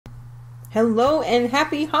Hello and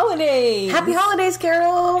happy holidays! Happy holidays,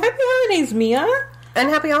 Carol! Happy holidays, Mia! And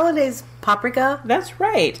happy holidays, Paprika! That's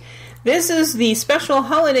right. This is the special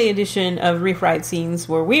holiday edition of Refried Scenes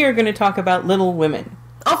where we are going to talk about Little Women.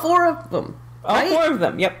 All four of them. All four of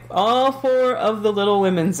them, yep. All four of the Little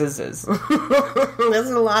Women's. That's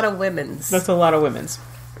a lot of women's. That's a lot of women's.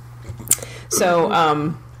 So,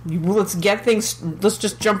 let's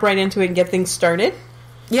just jump right into it and get things started.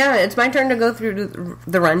 Yeah, it's my turn to go through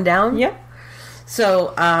the rundown. Yep.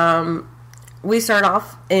 So, we start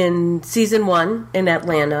off in season 1 in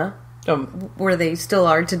Atlanta, where they still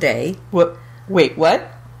are today. What? Wait, what?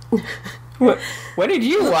 What did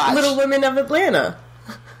you watch? Little Women of Atlanta.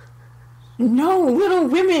 No, Little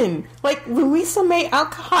Women. Like Louisa May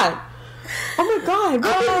Alcott. Oh my God.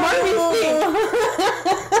 What did Marty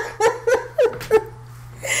think?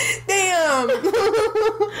 Damn.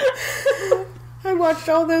 I watched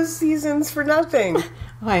all those seasons for nothing.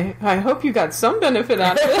 I hope you got some benefit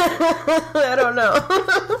out of it. I don't know.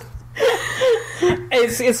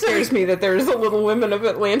 It scares me that there's a Little Women of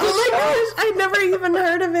Atlanta. Oh my gosh, I never even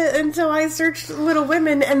heard of it until I searched Little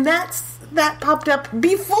Women, and that popped up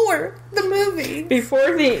before the movie.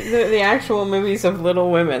 Before the actual movies of Little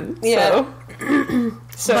Women. Yeah.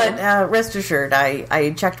 So. But rest assured,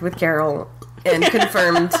 I checked with Carol and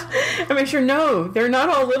confirmed. I make sure, no, they're not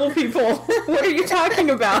all little people. What are you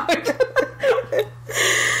talking about?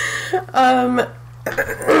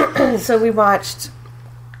 So we watched...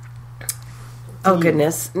 Oh,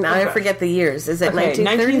 goodness. Now I forget the years. Is it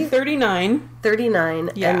 1939.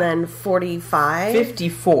 39, yeah. And then 45?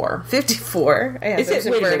 54. 54. Yeah, Wait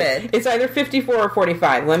a minute. It's either 54 or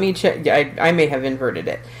 45. Let me check. I may have inverted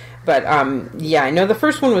it. But, yeah, I know the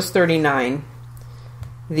first one was 39.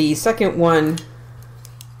 The second one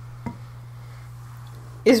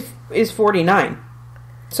is 49.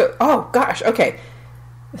 So, oh, gosh, okay.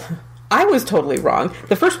 I was totally wrong.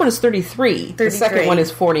 The first one is 33. The second one is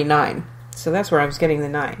 49. So that's where I was getting the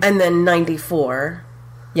 9. And then 94.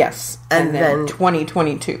 Yes. And then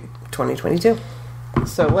 2022. 2022.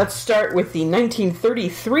 So let's start with the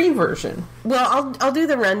 1933 version. Well, I'll do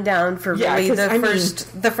the rundown for really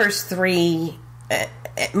the first three,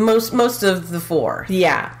 most of the four.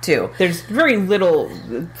 Yeah. Too. There's very little.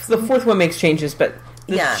 The fourth one makes changes, but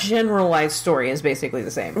the generalized story is basically the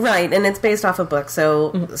same. Right, and it's based off a book,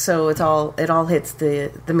 so it all hits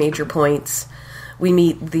the major points. We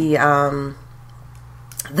meet the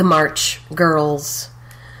March girls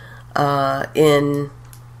in,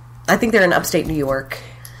 I think they're in upstate New York.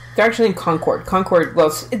 They're actually in Concord. Well,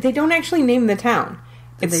 they don't actually name the town.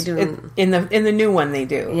 They do in the new one. They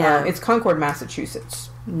do. Yeah, it's Concord, Massachusetts.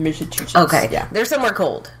 Okay, yeah, they're somewhere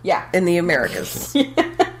cold. Yeah, in the Americas.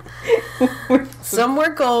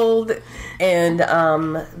 Somewhere cold, and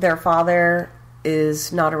their father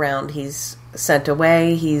is not around. He's sent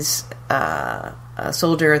away. He's a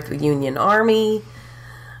soldier at the Union Army,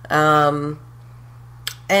 and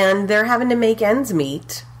they're having to make ends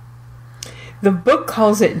meet. The book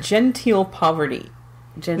calls it genteel poverty.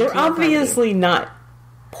 They're obviously not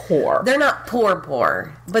poor. They're not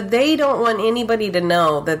poor, but they don't want anybody to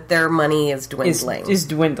know that their money is dwindling. Is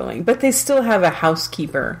dwindling, but they still have a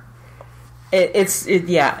housekeeper.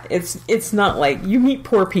 It's not like you meet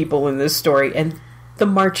poor people in this story, and the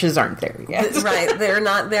Marches aren't there yet. Right, they're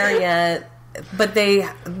not there yet. But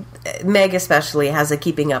Meg especially has a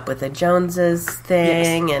keeping up with the Joneses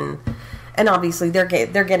thing, yes. and obviously they're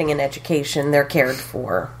getting an education, they're cared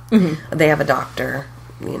for. Mm-hmm. They have a doctor,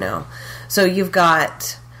 So you've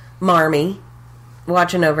got Marmee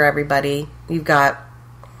watching over everybody. You've got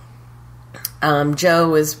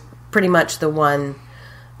Joe is pretty much the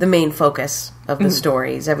main focus of the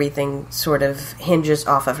stories. Everything sort of hinges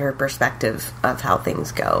off of her perspective of how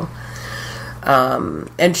things go.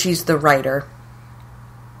 And she's the writer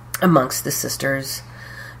amongst the sisters.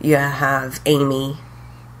 You have Amy,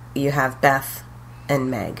 you have Beth,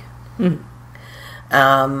 and Meg. Mm.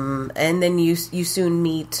 And then you soon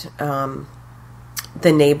meet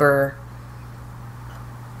the neighbor.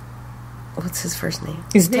 What's his first name?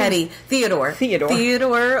 Teddy. Theodore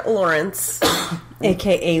Lawrence.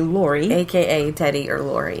 A.K.A. Lori. A.K.A. Teddy or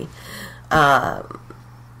Lori. And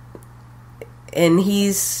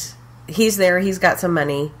he's there. He's got some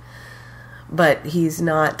money, but he's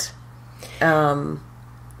not.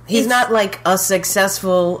 He's not like a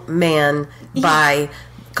successful man by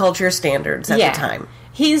culture standards at the time.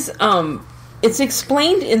 He's. It's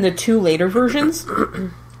explained in the 2 later versions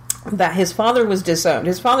that his father was disowned.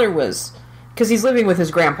 His father was because he's living with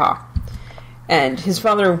his grandpa, and his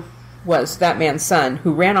father was that man's son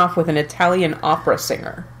who ran off with an Italian opera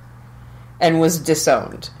singer and was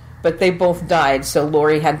disowned. but they both died, so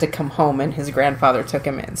Laurie had to come home, and his grandfather took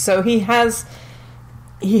him in. So he has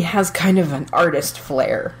kind of an artist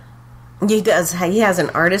flair. He does. He has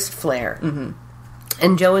an artist flair. Mm-hmm.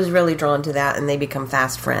 And Joe is really drawn to that, and they become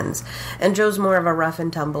fast friends. And Joe's more of a rough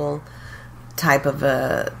and tumble type of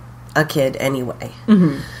a kid anyway.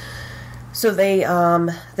 Mm-hmm. So they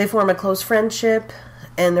form a close friendship,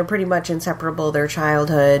 and they're pretty much inseparable their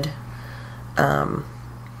childhood.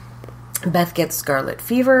 Beth gets scarlet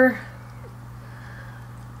fever.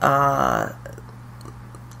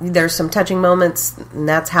 There's some touching moments, and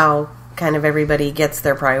that's how kind of everybody gets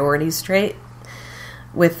their priorities straight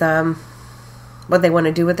with what they want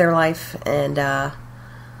to do with their life. And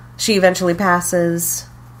she eventually passes.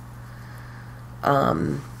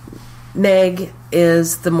 Meg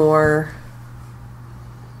is the more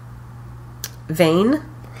vain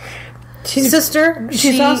sister.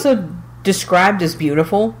 She's also described as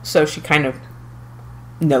beautiful, so she kind of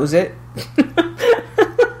knows it.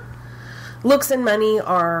 Looks and money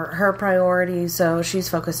are her priority, so she's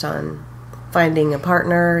focused on finding a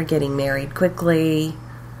partner, getting married quickly,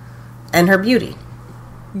 and her beauty.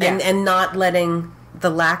 Yeah. And not letting the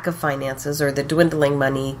lack of finances or the dwindling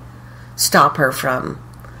money stop her from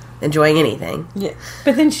enjoying anything. Yeah.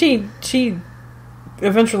 But then she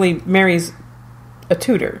eventually marries a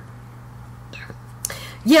tutor.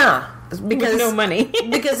 Yeah. Because with no money.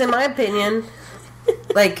 Because in my opinion,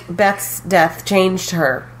 like, Beth's death changed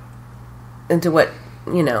her into what,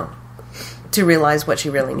 to realize what she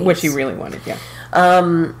really needs. What she really wanted, yeah.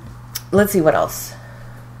 Let's see what else.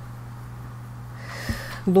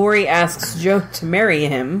 Laurie asks Joe to marry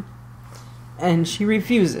him, and she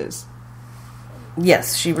refuses.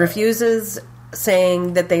 Yes, she refuses,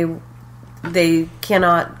 saying that they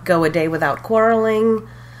cannot go a day without quarreling.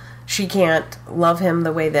 She can't love him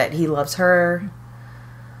the way that he loves her.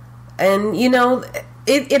 And,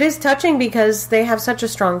 it is touching because they have such a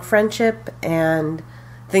strong friendship, and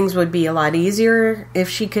things would be a lot easier if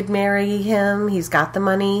she could marry him. He's got the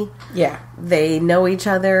money. Yeah. They know each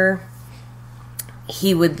other.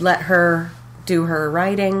 He would let her do her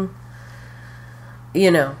writing.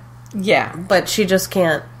 Yeah. But she just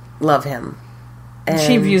can't love him. And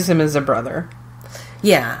she views him as a brother.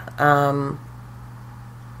 Yeah.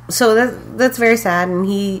 So that's very sad, and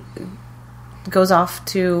he goes off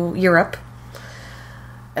to Europe.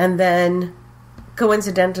 And then,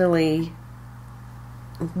 coincidentally,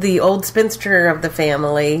 the old spinster of the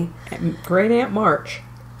family, Great Aunt March,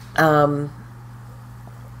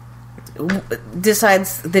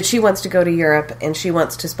 decides that she wants to go to Europe, and she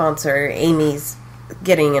wants to sponsor Amy's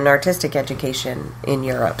getting an artistic education in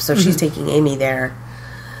Europe. So she's taking Amy there.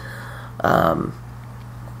 And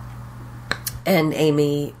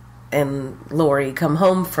Amy and Laurie come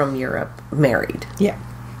home from Europe married. Yeah.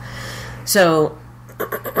 So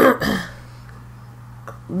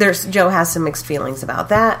Joe has some mixed feelings about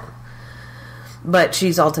that, but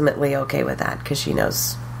she's ultimately okay with that because she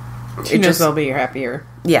knows they'll be happier.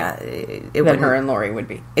 Yeah, than her and Laurie would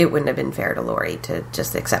be. It wouldn't have been fair to Laurie to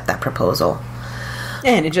just accept that proposal.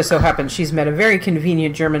 And it just so happens she's met a very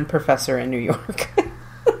convenient German professor in New York.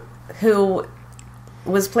 Who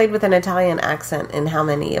was played with an Italian accent in how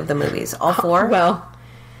many of the movies? All four? Well,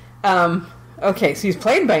 okay, so he's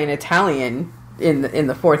played by an Italian in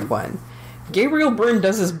the fourth one. Gabriel Byrne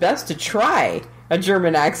does his best to try a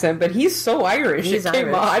German accent, but he's so Irish. He's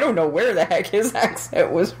Irish. I don't know where the heck his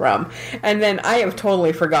accent was from. And then I have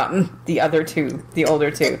totally forgotten the other two, the older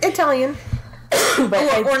two. Italian. But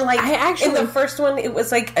I actually, in the first one, it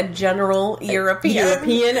was like a general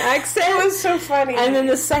European accent. It was so funny. And then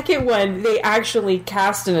the second one, they actually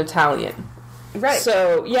cast an Italian. Right.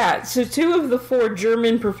 So, yeah. So 2 of the 4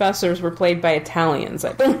 German professors were played by Italians,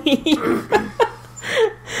 I believe.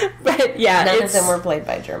 But, yeah. None of them were played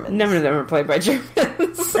by Germans. None of them were played by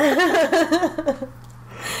Germans.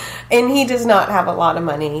 And he does not have a lot of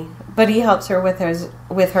money, but he helps her with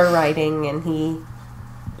her writing, and he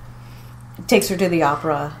takes her to the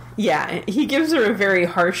opera. Yeah, he gives her a very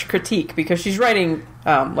harsh critique because she's writing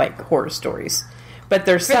like horror stories, but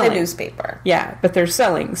they're selling. For the newspaper. Yeah, but they're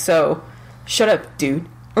selling. So, shut up, dude.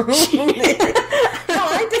 No,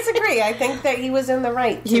 I disagree. I think that he was in the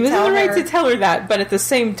right. He was in the right to tell her that, but at the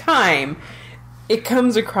same time, it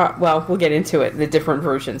comes across. Well, we'll get into it, the different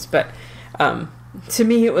versions, but to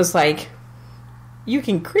me, it was like, you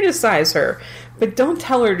can criticize her, but don't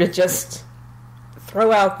tell her to just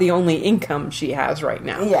throw out the only income she has right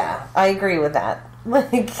now. Yeah, I agree with that.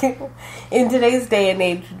 Like, in today's day and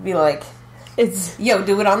age, you'd be like, It's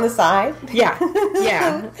do it on the side. yeah.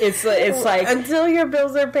 It's like until your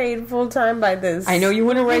bills are paid full time by this. I know you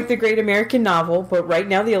want to write the great American novel, but right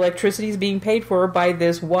now the electricity is being paid for by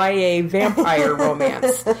this YA vampire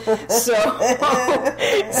romance. So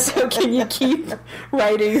can you keep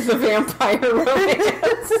writing the vampire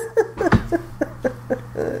romance?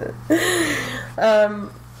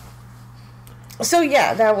 So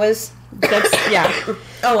yeah, that's yeah.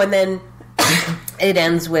 Oh, and then it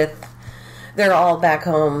ends with they're all back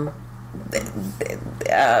home.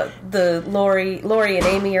 The Lori and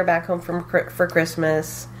Amy are back home for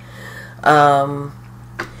Christmas. Joe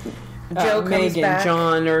comes Meg and back.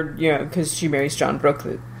 John because she marries John Brooke,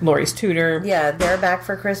 Laurie's tutor. Yeah, they're back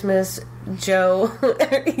for Christmas. Joe,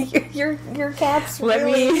 your cat's. Let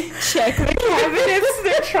really... me check the cabinets.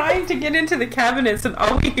 They're trying to get into the cabinets, and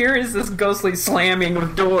all we hear is this ghostly slamming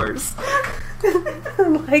of doors.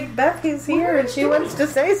 Like, Beth is here and she wants to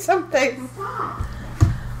say something. Stop.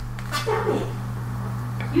 Stop it.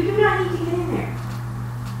 You do not need to get in there.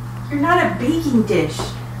 You're not a baking dish.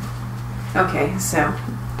 Okay, so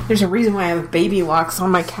there's a reason why I have baby locks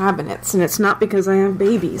on my cabinets, and it's not because I have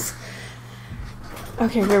babies.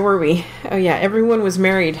 Okay, where were we? Oh yeah, everyone was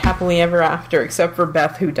married happily ever after, except for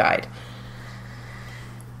Beth, who died.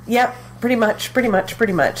 Yep, pretty much.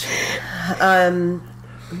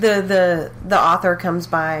 The author comes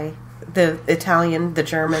by, the Italian, the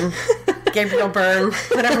German, Gabriel Byrne,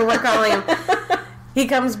 whatever we're calling him. He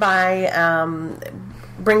comes by,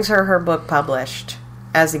 brings her book published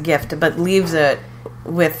as a gift, but leaves it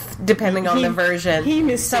with, depending on the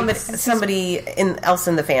version, somebody else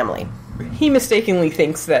in the family. He mistakenly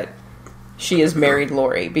thinks that she has married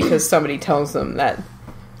Laurie because somebody tells them that.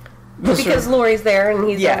 Because Laurie's there and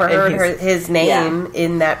he's overheard his name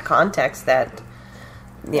in that context that...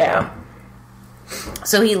 Yeah.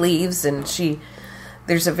 So he leaves and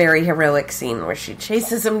there's a very heroic scene where she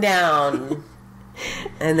chases him down.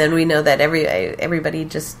 And then we know that everybody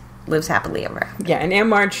just lives happily ever after. Yeah, and Anne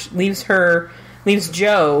March leaves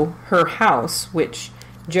Joe her house, which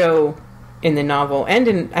Joe in the novel and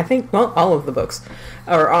in, I think, all of the books,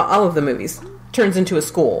 or all of the movies, turns into a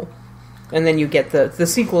school. And then you get the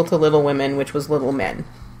sequel to Little Women, which was Little Men.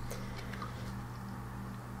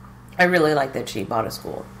 I really like that she bought a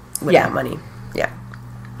school with that money. Yeah.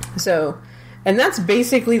 So, and that's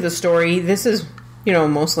basically the story. This is,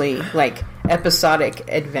 mostly like episodic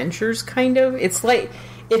adventures, kind of. It's like,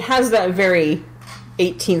 it has that very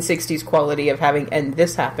 1860s quality of having, and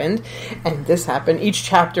this happened, and this happened. Each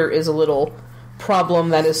chapter is a little problem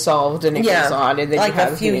that is solved, and it goes on. And then like you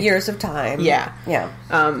have a few years of time. Yeah. Yeah.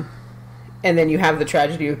 And then you have the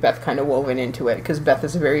tragedy of Beth kind of woven into it, because Beth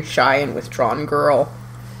is a very shy and withdrawn girl.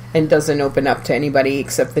 And doesn't open up to anybody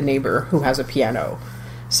except the neighbor who has a piano.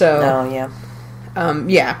 So,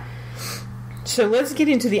 yeah. So let's get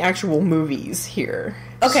into the actual movies here.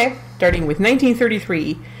 Okay. Starting with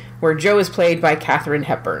 1933, where Joe is played by Katharine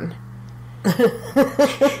Hepburn.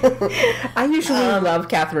 I usually love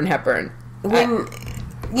Katharine Hepburn. When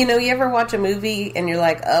you ever watch a movie and you're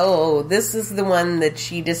like, oh, this is the one that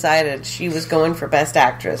she decided she was going for Best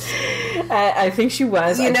Actress. I think she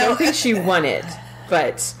was. I don't think she won it,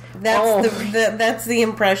 but... That's the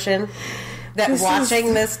impression that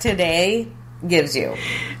watching this today gives you.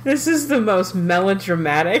 This is the most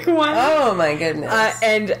melodramatic one. Oh my goodness.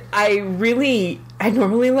 And I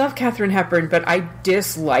normally love Katharine Hepburn, but I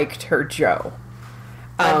disliked her Joe.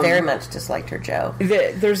 I very much disliked her Joe.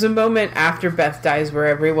 There's a moment after Beth dies where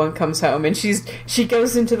everyone comes home and she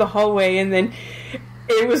goes into the hallway, and then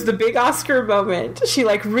it was the big Oscar moment. She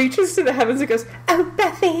reaches to the heavens and goes, "Oh,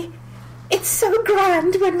 Bethy, it's so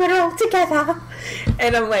grand when we're all together."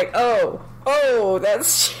 And I'm like, oh,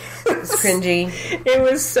 that's it's cringy. It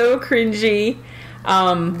was so cringy.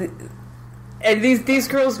 And these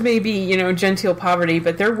girls may be, genteel poverty,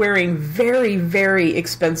 but they're wearing very, very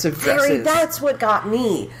expensive dresses. That's what got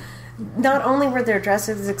me. Not only were their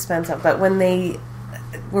dresses expensive, but when they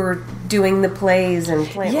were doing the plays and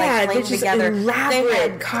playing together, elaborate they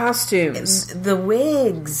had costumes, the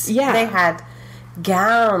wigs. Yeah, they had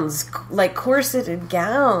gowns, corseted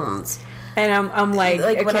gowns. And I'm like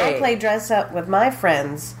okay. When I play dress up with my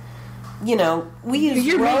friends, we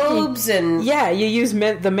use robes and... Yeah, you use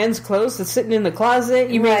the men's clothes that's sitting in the closet.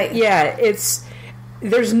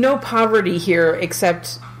 There's no poverty here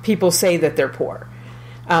except people say that they're poor.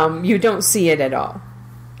 You don't see it at all.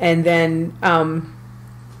 And then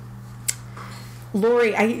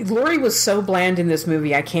Laurie was so bland in this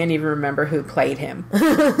movie, I can't even remember who played him.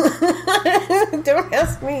 Don't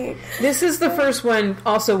ask me. This is the first one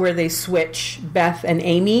also where they switch Beth and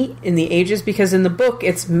Amy in the ages, because in the book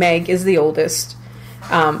it's Meg is the oldest,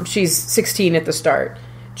 She's 16 at the start.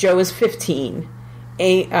 Joe is 15.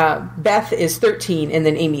 Beth is 13, and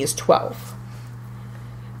then Amy is 12.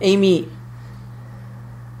 Amy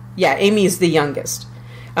is the youngest.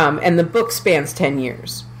 And the book spans 10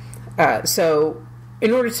 years. So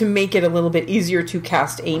in order to make it a little bit easier to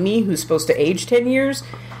cast Amy, who's supposed to age 10 years,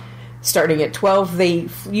 starting at 12, they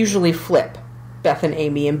usually flip Beth and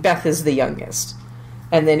Amy, and Beth is the youngest.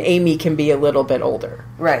 And then Amy can be a little bit older.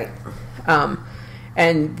 Right.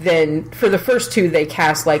 And then for the first two, they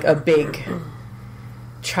cast like a big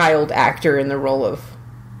child actor in the role of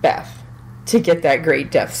Beth to get that great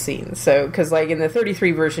death scene. So, because like in the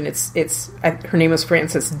 33 version, it's her name was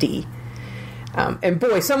Frances D. And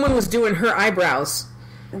boy, someone was doing her eyebrows.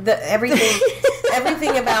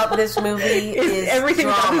 Everything about this movie is everything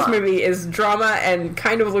drama. about this movie is drama and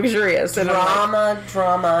kind of luxurious. And Drama.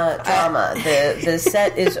 The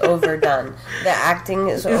set is overdone. The acting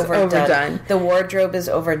is overdone. The wardrobe is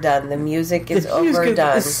overdone. The music is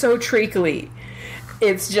overdone. It's so treacly.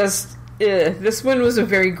 It's just this one was a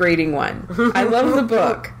very grating one. I love the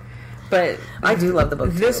book, but I do love the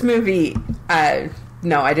book. This movie,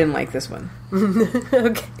 no, I didn't like this one.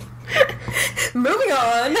 Okay. Moving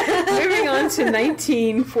on to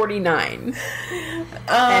 1949.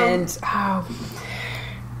 And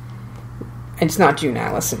it's not June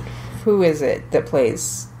Allison. Who is it that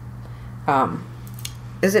plays?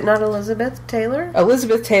 Is it not Elizabeth Taylor?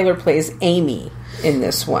 Elizabeth Taylor plays Amy in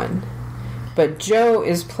this one. But Joe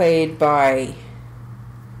is played by...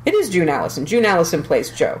 It is June Allison. June Allison plays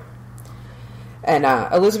Joe. And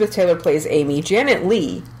Elizabeth Taylor plays Amy. Janet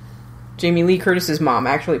Leigh, Jamie Lee Curtis's mom,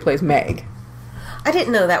 actually plays Meg. I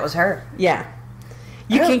didn't know that was her. Yeah.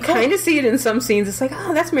 You can kind of see it in some scenes. It's like,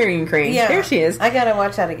 oh, that's Marion Crane. Yeah. There she is. I gotta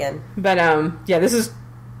watch that again. But, this is,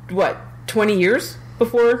 20 years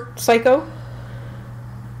before Psycho?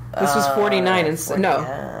 This was 49 and...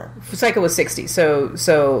 Psycho was 60, so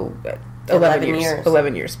 11 years.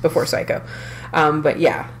 11 years before Psycho. But,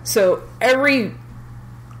 yeah. So, every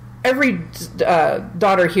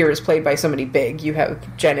daughter here is played by somebody big. You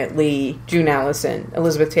have Janet Leigh, June Allison,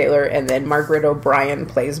 Elizabeth Taylor, and then Margaret O'Brien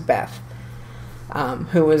plays Beth,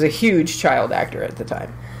 who was a huge child actor at the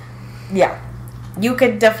time. Yeah. You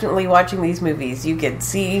could definitely, watching these movies, you could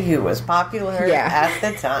see who was popular at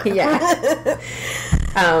the time. Yeah.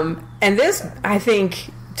 And this, I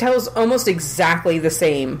think, tells almost exactly the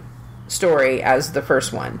same story as the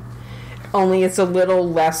first one. Only it's a little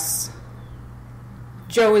less...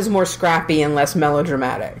 Joe is more scrappy and less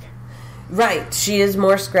melodramatic. Right. She is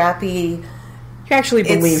more scrappy. You actually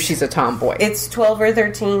believe she's a tomboy. It's 12 or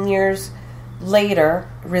 13 years later,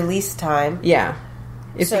 release time. Yeah.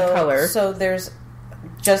 It's in color. So there's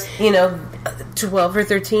just, 12 or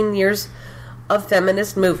 13 years of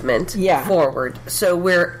feminist movement forward. So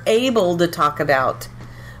we're able to talk about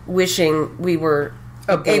wishing we were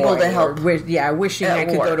able to help. Wishing I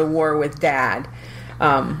could go to war with Dad.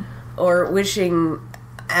 Or wishing...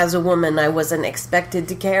 As a woman, I wasn't expected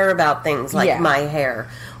to care about things like my hair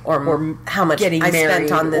or how much I spent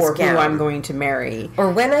on this or gown. Who I'm going to marry. Or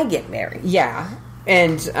when I get married. Yeah.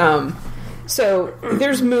 And so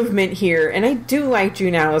there's movement here, and I do like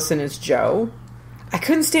June Allison as Joe. I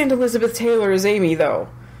couldn't stand Elizabeth Taylor as Amy, though.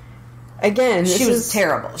 Again, she was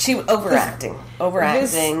terrible. She was overacting.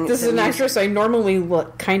 This is an actress I normally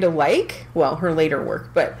kind of like. Well, her later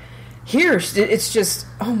work, but... Here, it's just,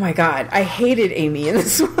 oh my god, I hated Amy in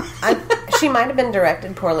this one. She might have been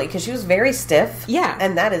directed poorly, because she was very stiff. Yeah.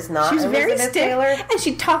 And that is not She's very stiff, Taylor. And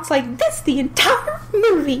she talks like this the entire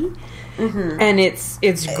movie. Mm-hmm. And it's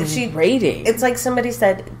grating. It's like somebody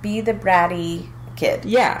said, be the bratty kid.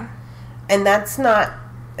 Yeah. And that's not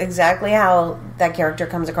exactly how that character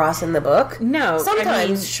comes across in the book. No.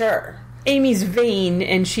 Sometimes, sure. Amy's vain,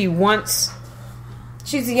 and she wants...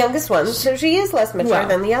 She's the youngest one, so she is less mature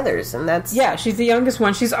than the others, and that's... Yeah, she's the youngest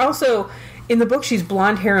one. She's also... In the book, she's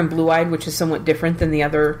blonde hair and blue-eyed, which is somewhat different than the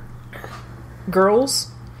other girls.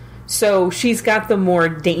 So she's got the more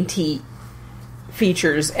dainty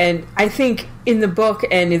features. And I think in the book,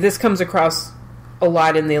 and this comes across a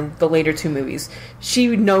lot in the later two movies,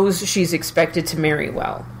 she knows she's expected to marry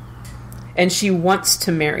well. And she wants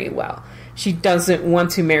to marry well. She doesn't want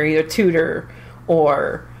to marry a tutor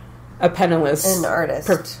or... a penniless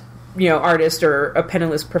artist, artist or a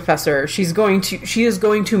penniless professor. She is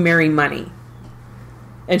going to marry money,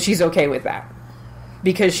 and she's okay with that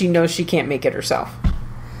because she knows she can't make it herself.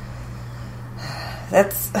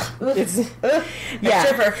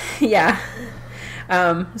 Yeah.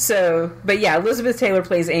 Elizabeth Taylor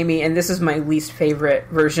plays Amy, and this is my least favorite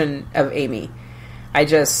version of Amy. I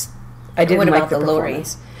didn't like the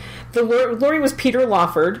performance. The Laurie was Peter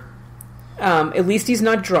Lawford. At least he's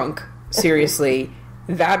not drunk. Seriously.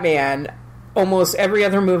 That man, almost every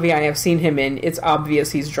other movie I have seen him in, it's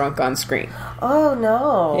obvious he's drunk on screen. Oh,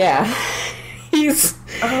 no. Yeah. He's...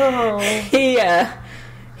 Oh.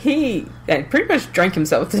 He pretty much drank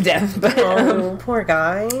himself to death. But, poor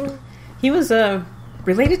guy. He was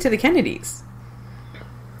related to the Kennedys.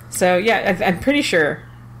 So, yeah, I'm pretty sure.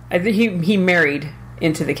 I think he married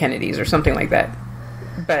into the Kennedys or something like that.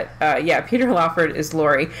 But, yeah, Peter Lawford is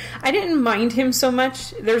Laurie. I didn't mind him so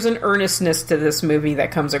much. There's an earnestness to this movie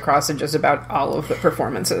that comes across in just about all of the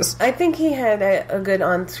performances. I think he had a good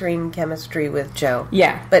on-screen chemistry with Joe.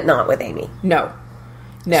 Yeah. But not with Amy. No.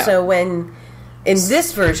 So when, in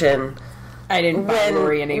this version... I didn't buy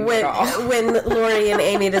Laurie and Amy at all. When Laurie and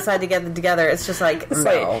Amy decide to get together, it's just like, no.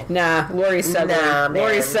 Like, nah, Laurie's settling. Nah,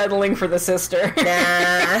 Laurie's settling for the sister.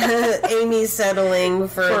 Nah, Amy's settling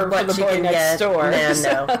for what the she boy can next get. door. Nah,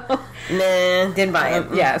 no. Nah, didn't buy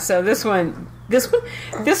it. Yeah, so this one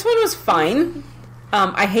was fine.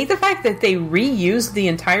 I hate the fact that they reused the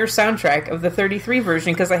entire soundtrack of the 33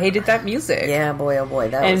 version because I hated that music. Yeah, boy, oh boy,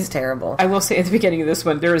 that was terrible. I will say at the beginning of this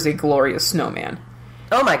one, there is a glorious snowman.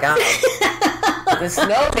 Oh my god. The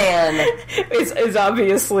snowman is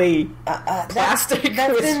obviously plastic.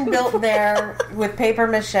 That's been built there with paper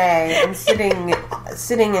mache and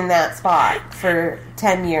sitting in that spot for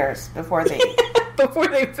 10 years before they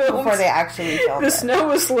actually filmed the it. snow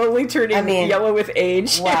was slowly turning yellow with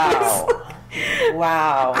age. Wow.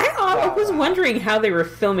 Wow. I was wondering how they were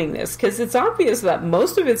filming this because it's obvious that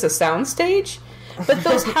most of it's a soundstage. But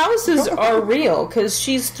those houses are real because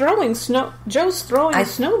Joe's throwing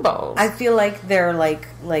snowballs. I feel like they're like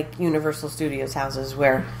Universal Studios houses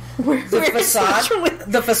where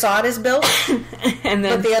the facade is built, and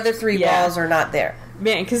then but the other three balls are not there.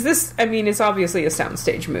 Man, because it's obviously a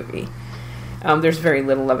soundstage movie. There's very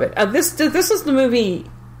little of it. This is the movie.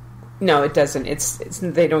 No, it doesn't. It's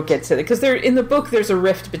they don't get to it because they're in the book. There's a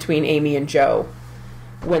rift between Amy and Joe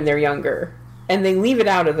when they're younger, and they leave it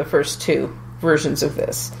out of the first two versions of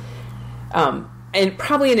this, and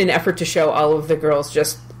probably in an effort to show all of the girls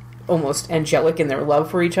just almost angelic in their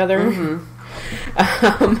love for each other.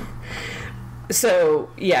 Mm-hmm.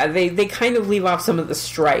 So yeah, they kind of leave off some of the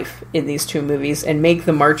strife in these two movies and make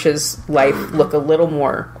the March's life look a little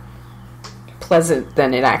more pleasant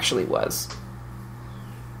than it actually was.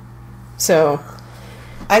 So,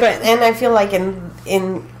 I feel like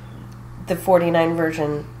in the 49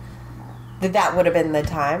 version. That would have been the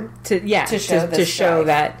time to show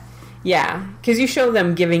that, yeah, because you show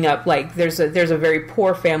them giving up. Like there's a very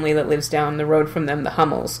poor family that lives down the road from them, the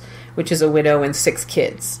Hummels, which is a widow and 6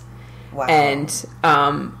 kids. Wow. And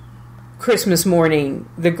Christmas morning,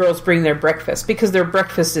 the girls bring their breakfast because their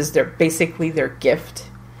breakfast is basically their gift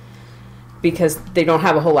because they don't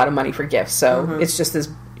have a whole lot of money for gifts. So it's just this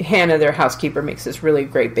Hannah, their housekeeper, makes this really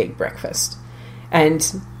great big breakfast, and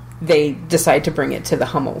they decide to bring it to the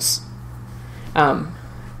Hummels.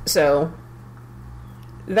 So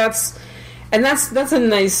that's a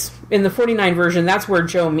nice, in the 49 version, that's where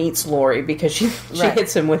Joe meets Laurie because she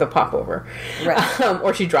hits him with a popover. Right.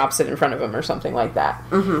 Or she drops it in front of him or something like that.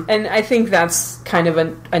 Mm-hmm. And I think that's kind of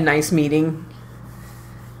a nice meeting.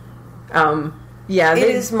 Yeah, it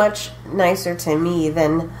is much nicer to me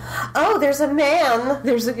than there's a man.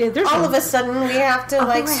 There's all of a sudden we have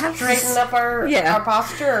to straighten up our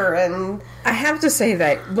posture, and I have to say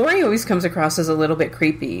that Laurie always comes across as a little bit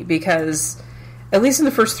creepy because at least in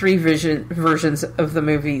the first 3 versions of the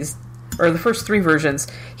movies, or the first 3 versions,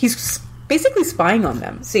 he's basically spying on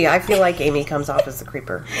them. See, I feel like Amy comes off as the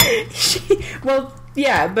creeper.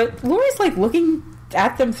 But Laurie's like looking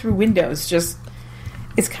at them through windows. Just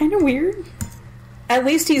it's kind of weird. At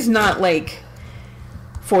least he's not, like,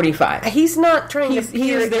 45. He's not trying to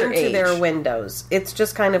peer into their windows. It's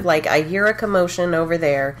just kind of like, I hear a commotion over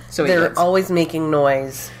there. So they're always making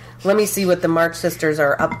noise. Let me see what the March sisters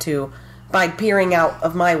are up to by peering out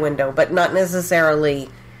of my window, but not necessarily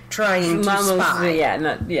trying to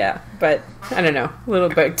spy. But, I don't know, a little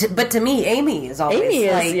bit. But to me, Amy is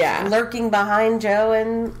always, lurking behind Joe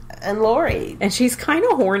and Laurie. And she's kind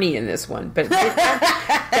of horny in this one, but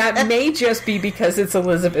that may just be because it's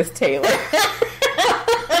Elizabeth Taylor. Good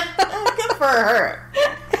for her.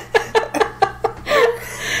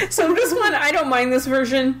 So this one, I don't mind this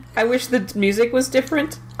version. I wish the music was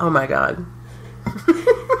different. Oh my god.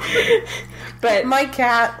 But my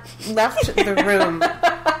cat left the room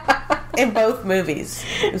in both movies.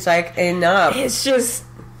 It's like, enough. It's just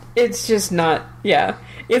not,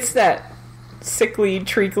 it's that sickly,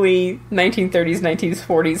 treacly 1930s,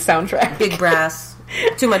 1940s soundtrack. Big brass.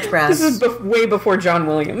 Too much brass. This is way before John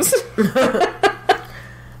Williams.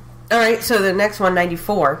 Alright, so the next one,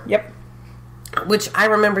 94. Yep. which I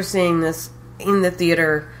remember seeing this in the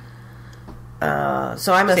theater.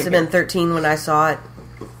 So I must have been 13 when I saw it.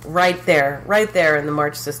 Right there in the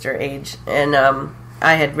March sister age. And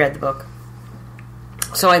I had read the book.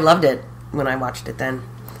 So I loved it when I watched it then.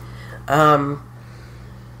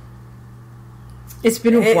 It's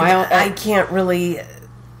been a while. I can't really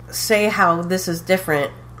say how this is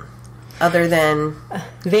different other than...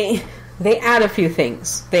 They add a few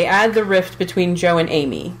things. They add the rift between Joe and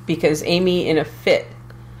Amy, because Amy, in a fit,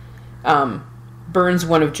 burns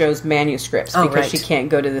one of Joe's manuscripts because she can't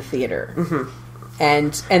go to the theater. Mm-hmm.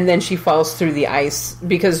 And then she falls through the ice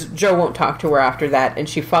because Joe won't talk to her after that, and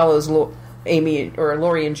she follows Amy or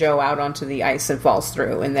Laurie and Joe out onto the ice and falls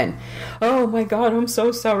through, and then, oh my God, I'm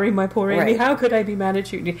so sorry, my poor Amy. How could I be mad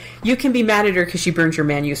at you? You can be mad at her because she burned your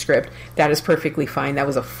manuscript. That is perfectly fine. That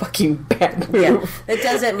was a fucking bad move. Yeah. It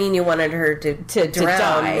doesn't mean you wanted her to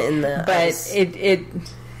drown die in the ice.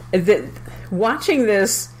 But watching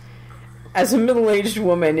this as a middle-aged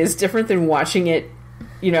woman is different than watching it,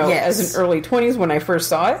 as an early 20s when I first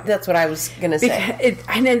saw it. That's what I was going to say.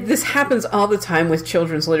 This happens all the time with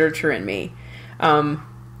children's literature and me.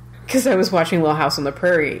 Because I was watching Little House on the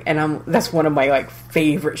Prairie, and that's one of my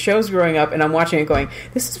favorite shows growing up, and I'm watching it going,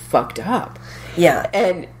 this is fucked up. Yeah.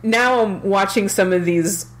 And now I'm watching some of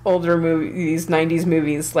these older movies, these 90s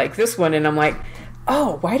movies like this one, and I'm like,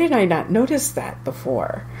 oh, why did I not notice that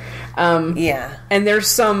before? Yeah. And there's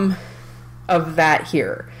some of that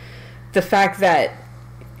here. The fact that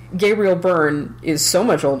Gabriel Byrne is so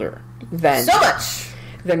much older than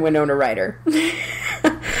Winona Ryder. And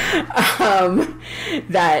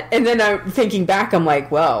then I'm thinking back, I'm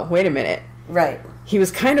like, well, wait a minute. Right. He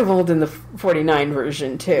was kind of old in the 49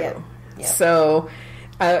 version too. Yeah. Yeah. So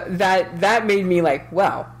that made me like,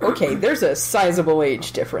 wow, okay, there's a sizable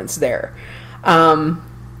age difference there.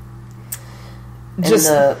 Just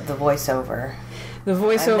the voiceover. The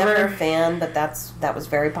voiceover. I'm never a fan, but that was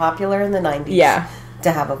very popular in the 90s. Yeah.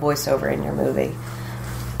 To have a voiceover in your movie.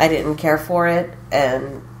 I didn't care for it,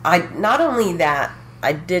 and not only that,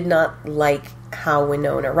 I did not like how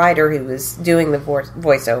Winona Ryder, who was doing the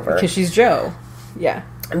voiceover, because she's Joe. Yeah.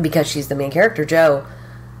 And because she's the main character, Joe,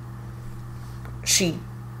 she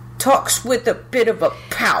talks with a bit of a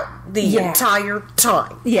pout the entire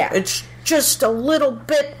time. Yeah. It's just a little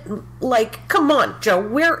bit like, come on, Joe,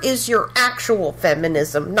 where is your actual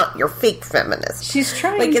feminism, not your fake feminism? She's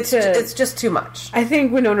trying it's just too much. I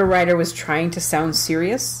think Winona Ryder was trying to sound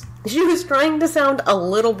serious. She was trying to sound a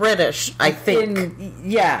little British, I think.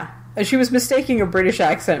 She was mistaking a British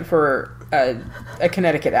accent for a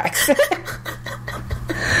Connecticut accent.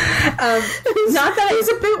 Not that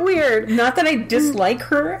it's a bit weird. Not that I dislike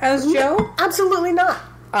her as Joe. Absolutely not.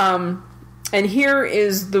 And here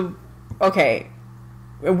is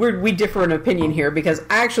we differ in opinion here, because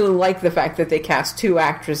I actually like the fact that they cast two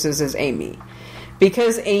actresses as Amy.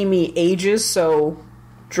 Because Amy ages so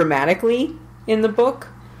dramatically in the book,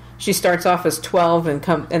 she starts off as 12 and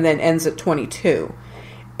then ends at 22.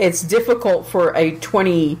 It's difficult for a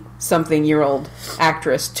 20-something-year-old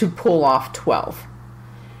actress to pull off 12.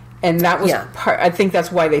 And that was I think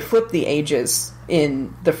that's why they flipped the ages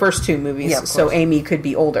in the first two movies, so Amy could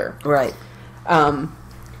be older. Right.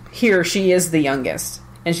 Here, she is the youngest.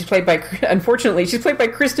 And she's played by Kristen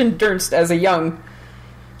Dunst as a young...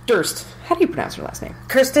 Durst. How do you pronounce her last name?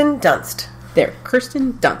 Kirsten Dunst. There,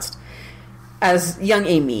 Kirsten Dunst. As young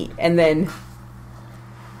Amy. And then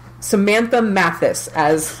Samantha Mathis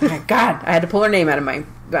as... God, I had to pull her name out of my...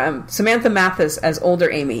 Samantha Mathis as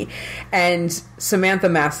older Amy. And Samantha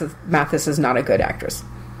Mathis is not a good actress.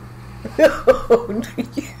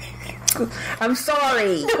 I'm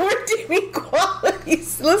sorry. There weren't any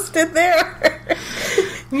qualities listed there.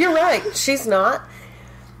 You're right. She's not.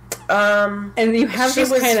 And you have this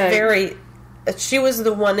kind of... She was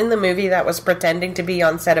the one in the movie that was pretending to be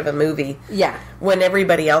on set of a movie. Yeah. When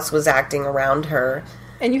everybody else was acting around her.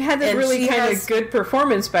 And you had this really kind of good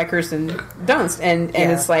performance by Kirsten Dunst, and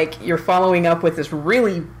it's like you're following up with this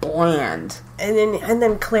really bland. And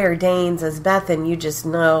then Claire Danes as Beth, and you just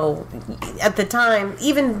know at the time,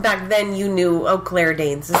 even back then, you knew, Claire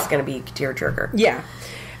Danes, this is going to be a tearjerker. Yeah,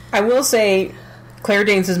 I will say Claire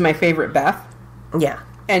Danes is my favorite Beth. Yeah,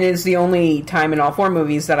 and is the only time in all four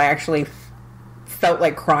movies that I actually felt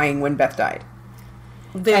like crying when Beth died.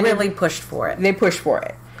 They really pushed for it. They pushed for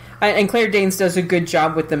it. And Claire Danes does a good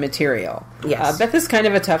job with the material. Yes. Beth is kind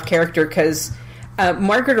of a tough character because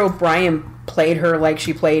Margaret O'Brien played her like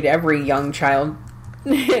she played every young child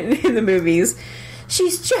in the movies.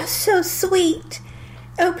 She's just so sweet.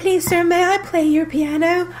 Oh, please, sir, may I play your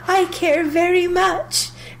piano? I care very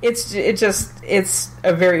much. It's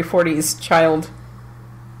a very 40s child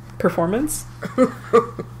performance.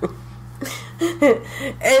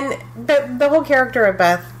 And the whole character of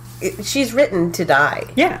Beth, she's written to die.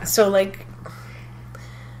 Yeah. So, like...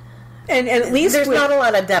 And at least there's not a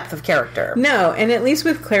lot of depth of character. No, and at least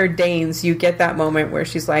with Claire Danes, you get that moment where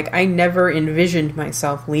she's like, I never envisioned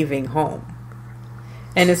myself leaving home.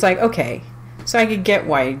 And it's like, okay, so I could get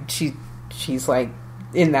why she's like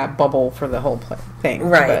in that bubble for the whole thing.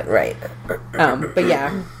 Right, right. But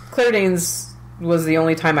yeah, Claire Danes was the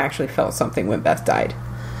only time I actually felt something when Beth died.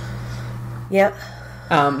 Yeah.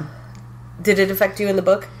 Did it affect you in the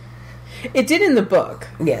book? It did in the book.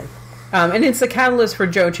 Yeah. And it's the catalyst for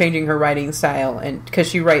Jo changing her writing style, and because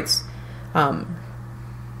she writes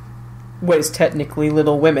what is technically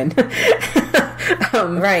Little Women.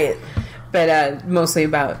 Right. But mostly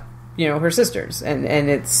about, her sisters. And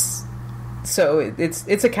it's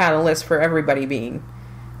a catalyst for everybody being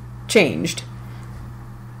changed.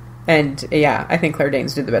 And yeah, I think Claire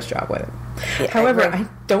Danes did the best job with it. Yeah, however, I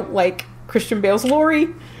don't like Christian Bale's Laurie.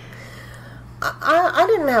 I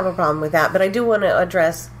didn't have a problem with that, but I do want to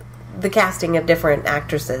address the casting of different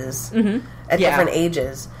actresses at different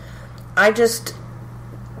ages. I just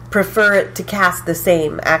prefer it to cast the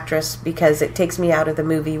same actress because it takes me out of the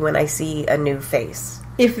movie when I see a new face.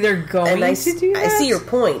 If they're going to do that? I see your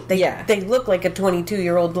point. They look like a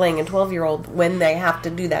 22-year-old playing a 12-year-old when they have to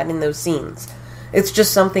do that in those scenes. It's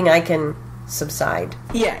just something I can subside.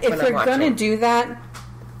 Yeah, if they're going to do that,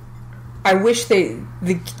 I wish they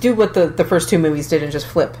do what the first two movies did and just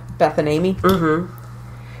flip Beth and Amy.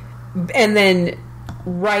 Mm-hmm. And then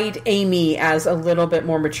write Amy as a little bit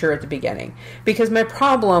more mature at the beginning. Because my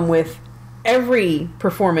problem with every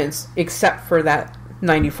performance except for that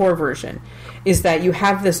 94 version is that you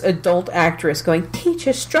have this adult actress going,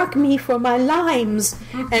 teacher struck me for my limes.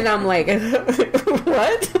 And I'm like,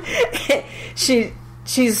 what?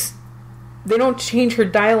 She's they don't change her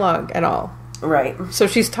dialogue at all. Right. So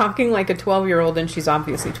she's talking like a 12-year-old and she's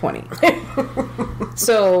obviously 20.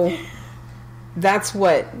 So that's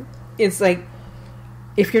what it's like.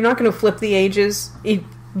 If you're not going to flip the ages, I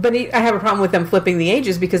have a problem with them flipping the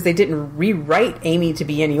ages because they didn't rewrite Amy to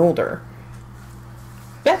be any older.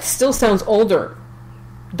 Beth still sounds older,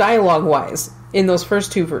 dialogue-wise, in those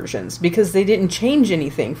first two versions because they didn't change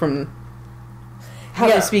anything from how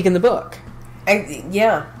they speak in the book.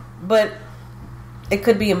 But it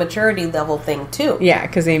could be a maturity level thing, too. Yeah,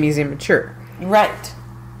 because Amy's immature. Right.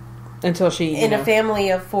 Until she... In a family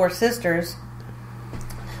of 4 sisters,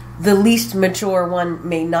 the least mature one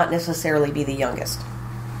may not necessarily be the youngest.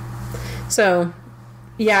 So,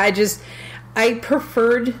 yeah, I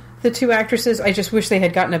preferred the two actresses. I just wish they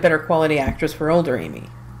had gotten a better quality actress for older Amy.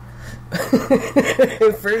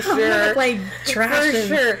 For sure. Like, trash.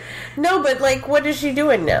 For sure. No, but, like, what is she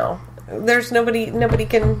doing now? There's nobody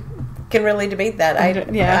can really debate that. I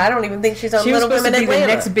don't even think she's on Little Women in Atlanta. She was supposed to be the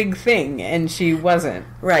next big thing, and she wasn't.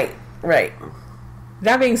 Right.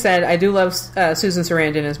 That being said, I do love Susan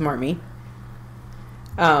Sarandon as Marmee.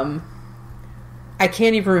 I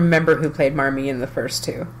can't even remember who played Marmee in the first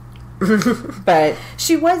two. But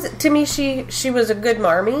she was, to me, she was a good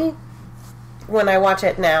Marmee when I watch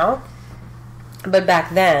it now. But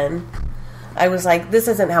back then, I was like, this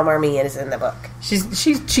isn't how Marmee is in the book.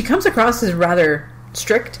 She comes across as rather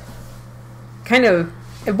strict. Kind of,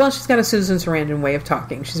 well, she's got a Susan Sarandon way of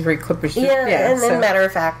talking. She's very clippish. And matter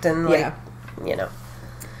of fact, and like,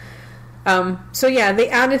 So yeah, they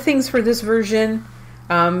added things for this version.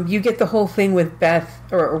 You get the whole thing with Beth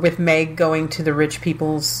or with Meg going to the rich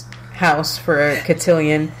people's house for a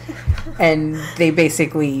cotillion, and they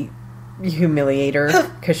basically humiliate her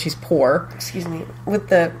because she's poor. Excuse me, with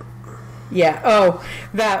the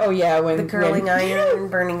when the curling iron and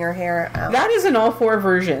burning her hair out. That is in all 4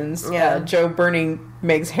 versions. Yeah, Jo burning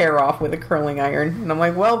Meg's hair off with a curling iron, and I'm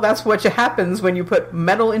like, well, that's what happens when you put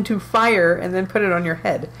metal into fire and then put it on your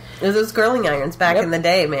head. There's those curling irons back in the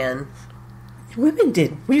day, man. Women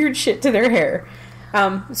did weird shit to their hair.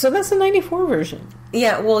 So that's the 94 version.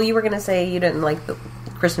 Yeah, well, you were going to say you didn't like the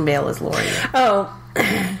Christian Bale as Laurie. Oh,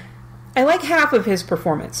 I like half of his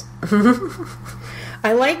performance.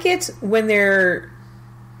 I like it when they're,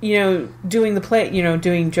 doing the play,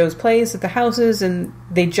 doing Jo's plays at the houses and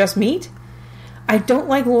they just meet. I don't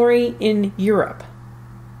like Laurie in Europe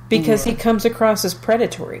because he comes across as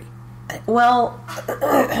predatory. Well,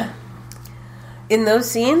 in those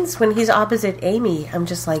scenes when he's opposite Amy, I'm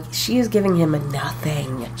just like, she is giving him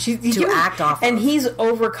nothing to act off and of. He's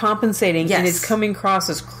overcompensating and it's coming across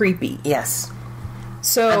as creepy. Yes.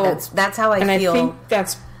 So that's how I feel. And I think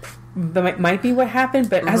that might be what happened,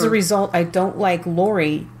 but as a result, I don't like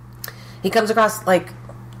Laurie. He comes across like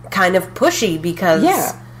kind of pushy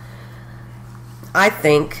because I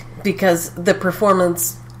think because the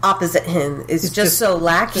performance opposite him is just so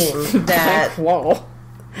lacking that, whoa.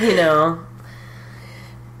 you know.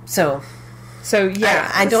 So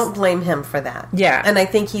yeah. I don't blame him for that. Yeah. And I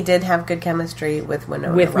think he did have good chemistry with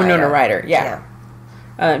Winona Ryder. Winona Ryder, yeah.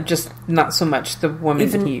 Just not so much the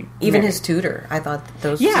woman even his tutor. I thought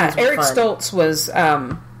those scenes were Eric fun. Stoltz was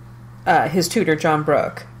his tutor, John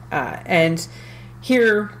Brooke. And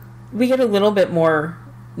here we get a little bit more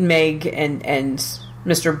Meg and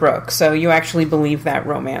Mr. Brooke. So you actually believe that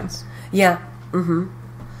romance. Yeah. Mm-hmm.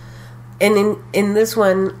 And in this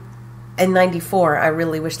one, in 94, I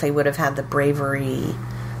really wish they would have had the bravery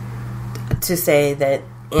to say that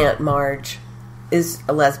Aunt Marge is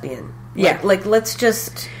a lesbian. Yeah. Like let's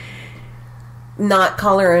just not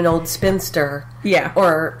call her an old spinster. Yeah.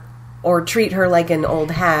 Or treat her like an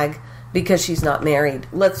old hag because she's not married.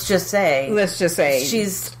 Let's just say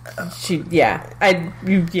she's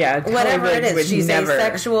whatever it is. She's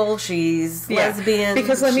asexual. She's lesbian.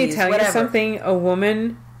 Because let me tell you something. A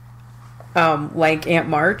woman like Aunt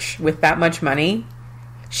March with that much money,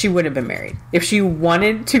 she would have been married. If she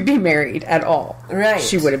wanted to be married at all, right,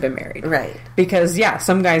 she would have been married. Right. Because,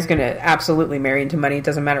 some guy's going to absolutely marry into money. It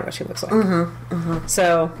doesn't matter what she looks like. Mm-hmm, mm-hmm.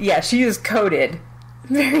 So, she is coded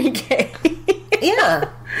very gay. Yeah.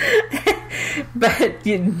 But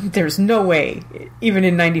there's no way, even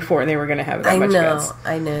in 94, they were going to have that much guts.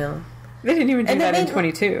 I know. They didn't even do that in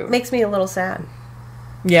 22. Makes me a little sad.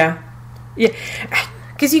 Yeah. Yeah.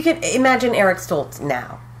 Because you can imagine Eric Stoltz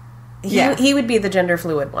now. He would be the gender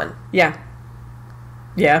fluid one. Yeah.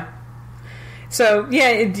 Yeah. So,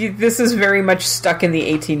 this is very much stuck in the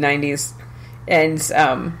 1890s.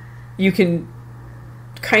 And you can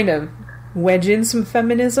kind of wedge in some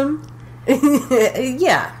feminism.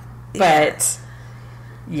 Yeah. But,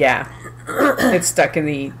 it's stuck in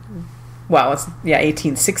the,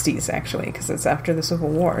 1860s, actually, because it's after the Civil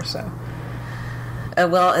War, so.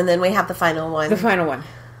 And then we have the final one.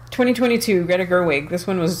 2022, Greta Gerwig. This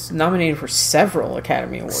one was nominated for several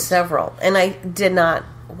Academy Awards. Several. And I did not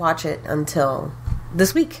watch it until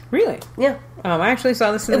this week. Really? Yeah. I actually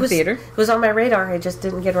saw this in the theater. It was on my radar. I just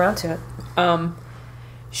didn't get around to it.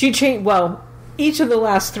 She changed... Well, each of the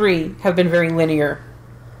last three have been very linear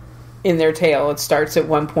in their tale. It starts at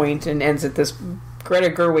one point and ends at this... Greta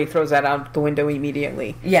Gerwig throws that out the window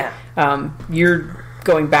immediately. Yeah. You're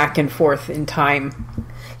going back and forth in time.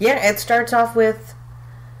 Yeah, it starts off with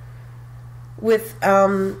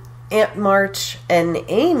Aunt March and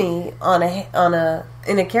Amy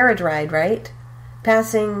in a carriage ride, right?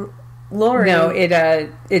 Passing Lori. No,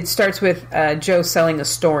 it starts with Joe selling a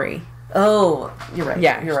story. Oh, you're right.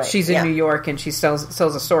 Yeah, you're right. She's in New York and she sells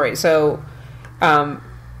a story. So,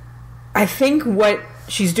 I think what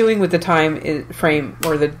she's doing with the time frame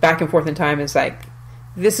or the back and forth in time is like,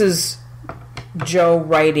 this is Joe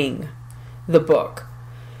writing the book.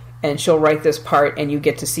 And she'll write this part, and you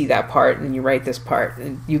get to see that part, and you write this part,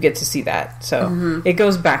 and you get to see that. So it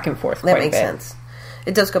goes back and forth quite a bit. That makes sense.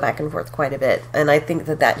 It does go back and forth quite a bit, and I think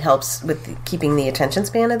that helps with keeping the attention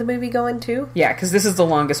span of the movie going, too. Yeah, because this is the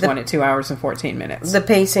longest one at 2 hours and 14 minutes. The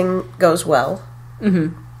pacing goes well.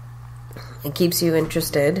 Mm-hmm. It keeps you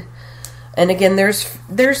interested. And again,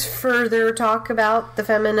 there's further talk about the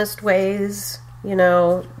feminist ways. You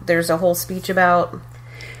know, there's a whole speech about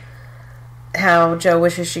how Joe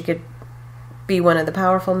wishes she could be one of the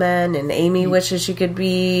powerful men, and Amy wishes she could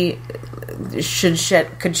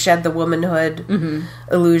shed the womanhood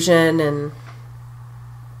illusion, and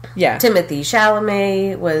Timothy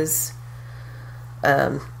Chalamet was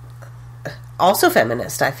also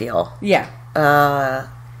feminist, I feel. Yeah.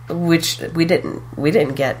 Which we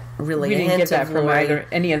didn't get really. We didn't get that from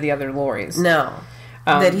any of the other Lauries. No.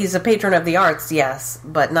 That he's a patron of the arts, yes,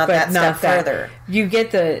 but not that step further. You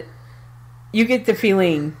get the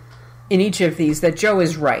feeling in each of these that Joe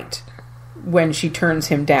is right when she turns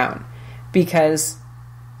him down, because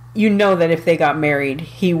you know that if they got married,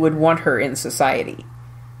 he would want her in society.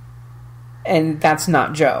 And that's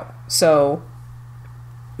not Joe. So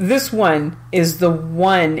this one is the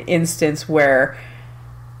one instance where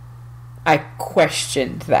I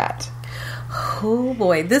questioned that. Oh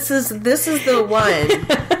boy, this is the one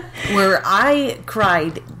where I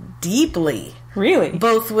cried deeply. Really?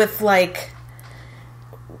 Both with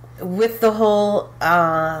the whole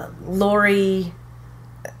Laurie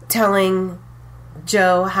telling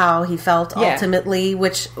Joe how he felt ultimately,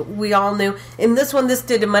 which we all knew. In this one, this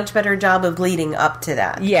did a much better job of leading up to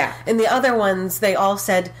that. Yeah. In the other ones, they all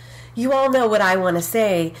said, you all know what I want to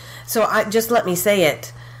say, so just let me say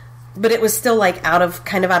it. But it was still out of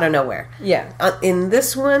nowhere. Yeah. In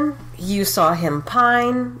this one, you saw him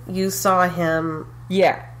pine. You saw him.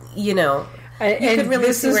 Yeah. You know. You could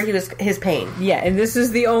really see where his pain. Yeah, and this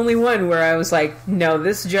is the only one where I was like, no,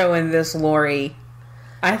 this Joe and this Lori,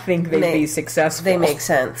 I think they'd be successful. They make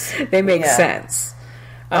sense. They make sense.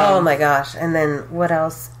 Oh my gosh! And then what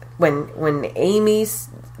else? When Amy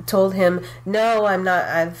told him, "No, I'm not.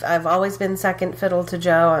 I've always been second fiddle to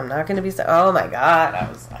Joe. I'm not going to be." Oh my god! I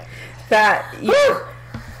was like that. Yeah,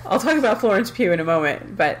 I'll talk about Florence Pugh in a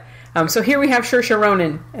moment, but so here we have Saoirse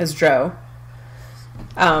Ronan as Joe,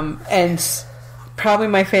 and probably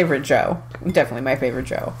my favorite Joe. Definitely my favorite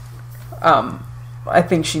Joe. I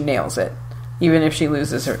think she nails it, even if she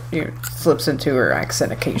loses her, slips into her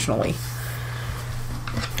accent occasionally.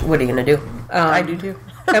 What are you going to do? I do too.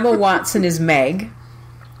 Emma Watson is Meg.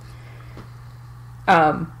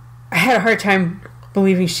 I had a hard time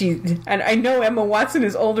believing and I know Emma Watson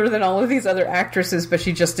is older than all of these other actresses, but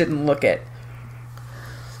she just didn't look it.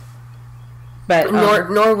 But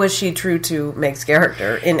nor was she true to Meg's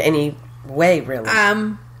character in any way, really.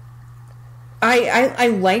 I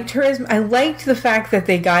liked her I liked the fact that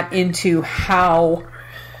they got into how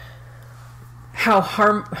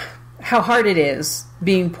hard it is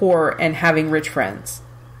being poor and having rich friends.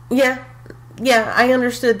 Yeah, I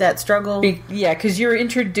understood that struggle. Because you're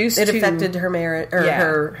introduced to... It affected her marriage,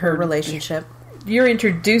 or her relationship. You're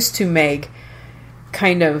introduced to Meg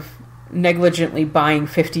kind of negligently buying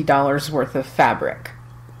 $50 worth of fabric.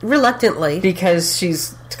 Reluctantly. Because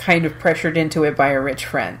she's kind of pressured into it by a rich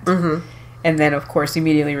friend. Mm-hmm. And then, of course,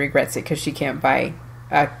 immediately regrets it because she can't buy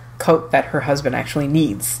a coat that her husband actually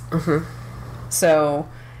needs. Mm-hmm. So...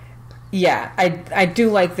 Yeah, I do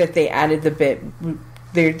like that they added the bit.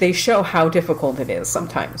 They show how difficult it is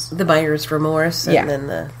sometimes. The buyer's remorse and then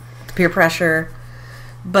the peer pressure.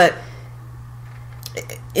 But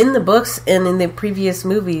in the books and in the previous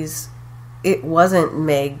movies, it wasn't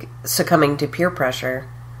Meg succumbing to peer pressure.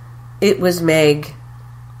 It was Meg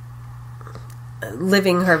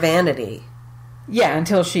living her vanity. Yeah,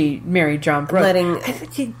 until she married John Brooke.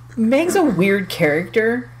 Meg's a weird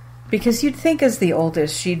character. Because you'd think as the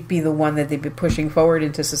oldest, she'd be the one that they'd be pushing forward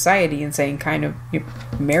into society and saying kind of,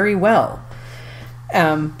 marry well.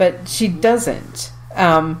 But she doesn't.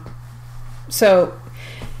 So,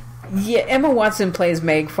 yeah, Emma Watson plays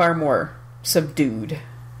Meg far more subdued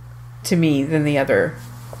to me than the other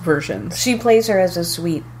versions. She plays her as a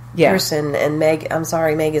sweet person, and Meg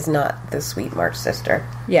is not the sweet March sister.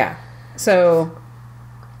 Yeah. So,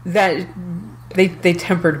 that... They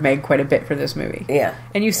tempered Meg quite a bit for this movie. Yeah.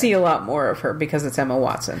 And you see a lot more of her because it's Emma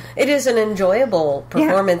Watson. It is an enjoyable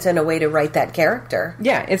performance and a way to write that character.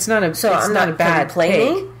 Yeah, it's not a I'm not a bad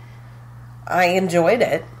complaining. I enjoyed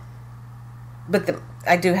it. But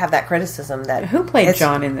I do have that criticism that... Who played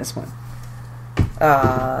John in this one?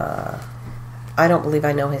 I don't believe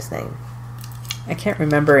I know his name. I can't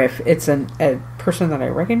remember if it's a person that I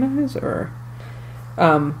recognize or...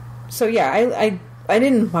 So yeah, I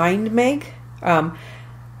didn't mind Meg.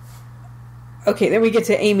 Okay, then we get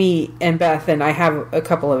to Amy and Beth, and I have a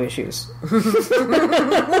couple of issues.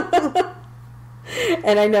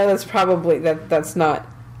 And I know that's probably that's not.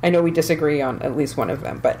 I know we disagree on at least one of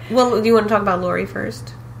them, but do you want to talk about Laurie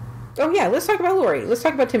first? Oh yeah, let's talk about Laurie. Let's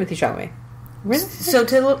talk about Timothée Chalamet. So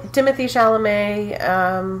Timothée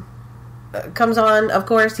Chalamet comes on. Of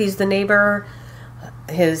course, he's the neighbor.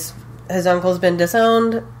 His uncle's been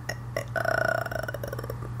disowned.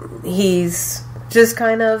 He's just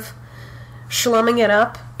kind of schlumming it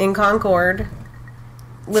up in Concord,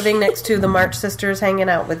 living next to the March sisters, hanging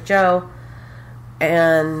out with Joe,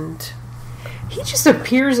 and he just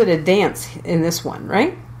appears at a dance in this one,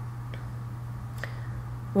 right?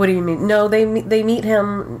 What do you mean? No, they meet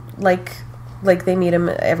him like they meet him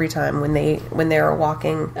every time when they're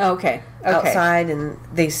walking outside, and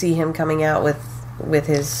they see him coming out with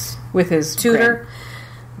his tutor,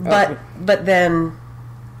 but then.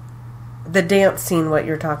 The dance scene, what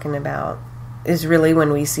you're talking about, is really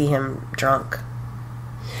when we see him drunk.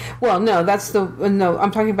 Well, no,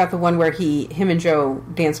 I'm talking about the one where him and Joe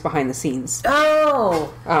dance behind the scenes.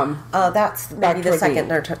 Oh! That's maybe the second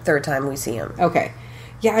or third time we see him. Okay.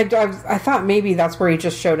 Yeah, I thought maybe that's where he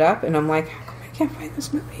just showed up, and I'm like, how come I can't find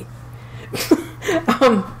this movie?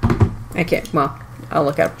 I can't. Well, I'll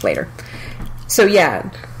look it up later. So, yeah.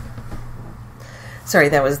 Sorry,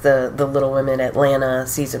 that was the Little Women Atlanta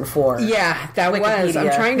season 4. Yeah, that Wikipedia. Was.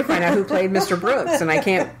 I'm trying to find out who played Mr. Brooks, and I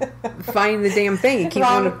can't find the damn thing.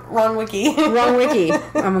 Wrong wiki. Wrong wiki.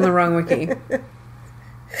 I'm on the wrong wiki.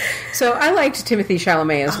 So I liked Timothée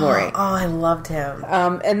Chalamet as Laurie. Oh, I loved him.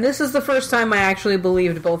 And this is the first time I actually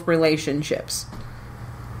believed both relationships.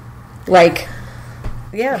 Like,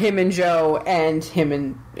 him and Joe and him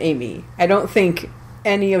and Amy. I don't think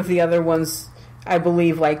any of the other ones... I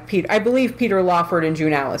believe I believe Peter Lawford and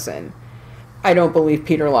June Allison. I don't believe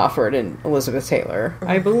Peter Lawford and Elizabeth Taylor.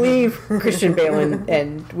 I believe Christian Bale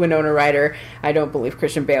and Winona Ryder. I don't believe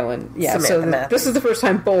Christian Bale and this is the first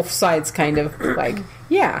time both sides kind of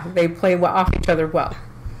they play off each other well.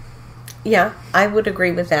 Yeah, I would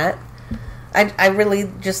agree with that. I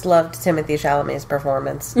really just loved Timothée Chalamet's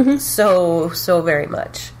performance so very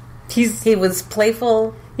much. He was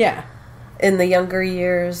playful, in the younger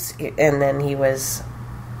years, and then he was,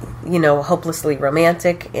 hopelessly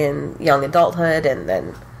romantic in young adulthood, and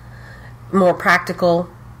then more practical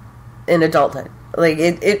in adulthood. Like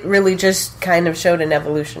it really just kind of showed an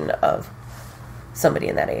evolution of somebody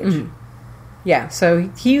in that age. Mm-hmm. Yeah, so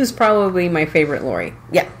he was probably my favorite Laurie.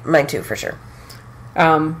 Yeah, mine too, for sure.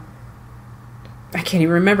 I can't even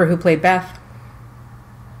remember who played Beth.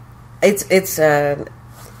 It's an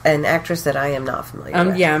actress that I am not familiar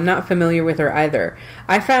with. Yeah, I'm not familiar with her either.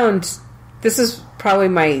 I found this is probably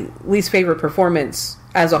my least favorite performance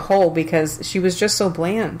as a whole because she was just so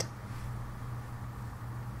bland.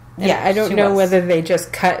 And I don't know whether they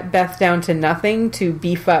just cut Beth down to nothing to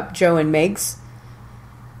beef up Joe and Meg's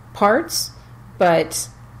parts, but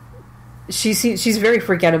she's very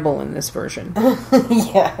forgettable in this version.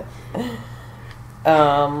 Yeah.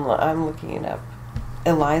 I'm looking it up.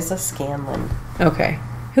 Eliza Scanlon. Okay.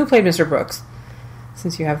 Who played Mr. Brooks?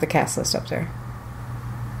 Since you have the cast list up there.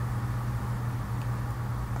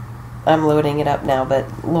 I'm loading it up now,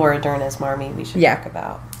 but Laura Dern as Marmee we should talk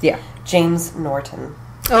about. Yeah. James Norton.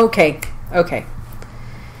 Okay.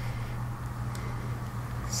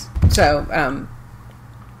 So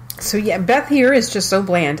Beth here is just so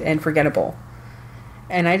bland and forgettable.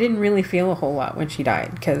 And I didn't really feel a whole lot when she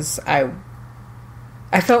died, because I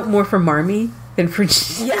felt more for Marmee than for...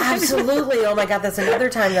 Yeah, absolutely. Oh my god, that's another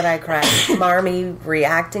time that I cried. Marmee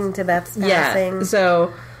reacting to Beth's passing. Yeah,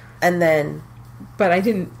 so... And then... But I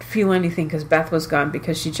didn't feel anything because Beth was gone,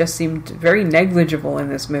 because she just seemed very negligible in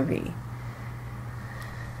this movie.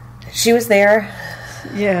 She was there.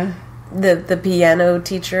 Yeah. The piano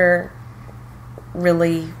teacher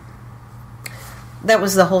really... That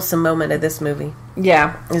was the wholesome moment of this movie.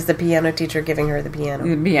 Yeah. Is the piano teacher giving her the piano.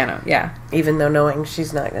 The piano, yeah. Even though knowing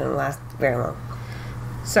she's not going to last very long.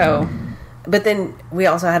 So... But then we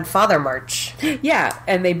also had Father March. Yeah,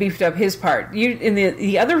 and they beefed up his part. In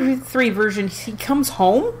the other three versions, he comes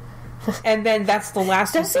home, and then that's the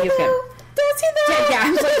last you see of him. Does he know?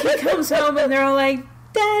 Yeah, it's like he comes home, and they're all like,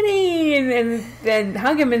 Daddy! And then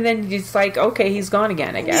hug him, and then it's like, okay, he's gone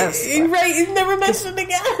again, I guess. Right, he's never mentioned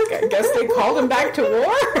again. I guess they called him back to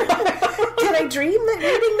war? Can I dream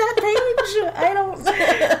reading that page? I don't...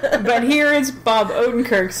 But here it's Bob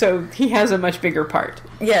Odenkirk, so he has a much bigger part.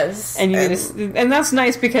 Yes. And and that's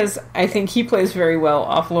nice, because I think he plays very well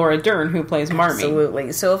off Laura Dern, who plays Marmee.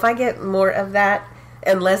 Absolutely. So if I get more of that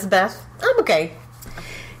and less Beth, I'm okay.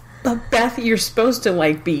 But Beth, you're supposed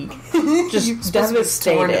to be just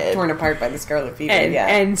devastated, torn apart by the scarlet fever.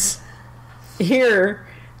 And here,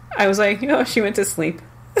 I was like, she went to sleep.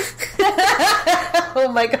 Oh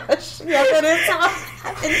my gosh! Yeah, that is how it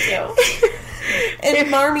happened too. And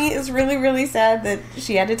Marmee is really, really sad that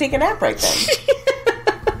she had to take a nap right then.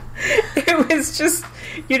 It was just,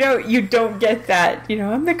 you don't get that.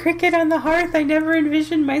 I'm the cricket on the hearth. I never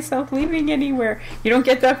envisioned myself leaving anywhere. You don't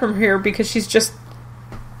get that from her, because she's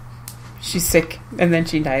sick, and then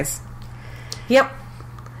she dies. Yep.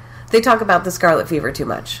 They talk about the scarlet fever too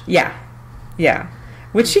much. Yeah.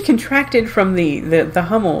 Which she contracted from the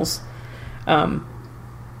Hummels.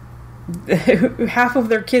 Half of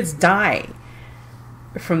their kids die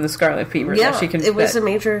from the scarlet fever. Yeah, it was a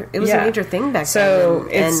major thing back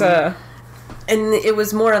then. So and it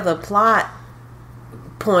was more of a plot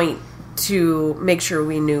point to make sure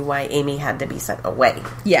we knew why Amy had to be sent away.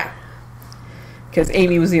 Yeah. Because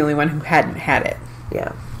Amy was the only one who hadn't had it.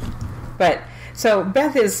 Yeah. But, so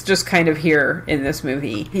Beth is just kind of here in this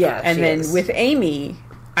movie. Yeah, and then is. With Amy,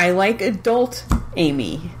 I like adult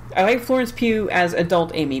Amy. I like Florence Pugh as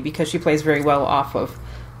adult Amy, because she plays very well off of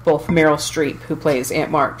both Meryl Streep, who plays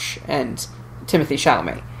Aunt March, and Timothée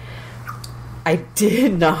Chalamet. I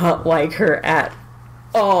did not like her at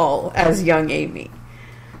all as young Amy.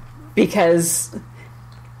 Because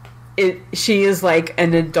she is like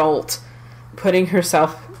an adult putting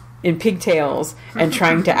herself in pigtails and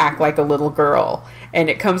trying to act like a little girl, and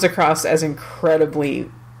it comes across as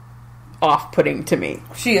incredibly off-putting to me.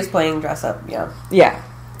 She is playing dress up, yeah.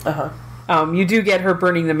 You do get her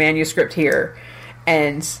burning the manuscript here,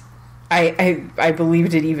 and I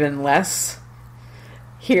believed it even less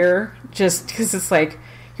here, just because it's like,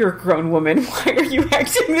 you're a grown woman. Why are you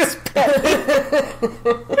acting this bad?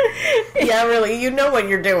 Yeah, really, you know what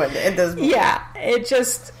you're doing at this point. Yeah, it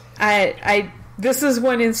just... This is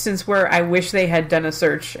one instance where I wish they had done a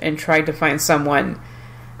search and tried to find someone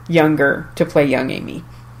younger to play young Amy.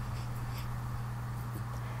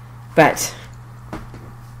 But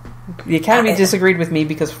the Academy disagreed with me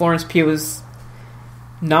because Florence Pugh was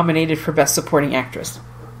nominated for Best Supporting Actress.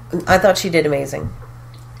 I thought she did amazing.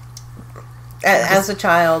 As a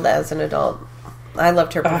child, as an adult, I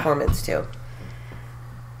loved her performance too.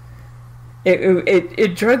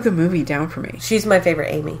 It drug the movie down for me. She's my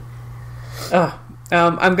favorite Amy.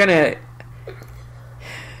 I'm gonna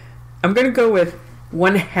go with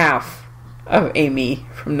one half of Amy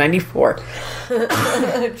from '94.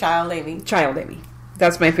 Child Amy. Child Amy.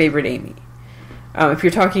 That's my favorite Amy. If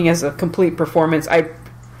you're talking as a complete performance,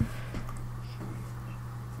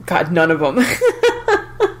 God, none of them.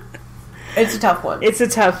 It's a tough one. It's a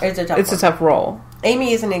tough role.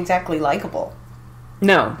 Amy isn't exactly likable.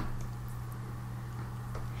 No.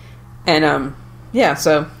 And yeah,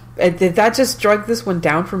 so that just drug this one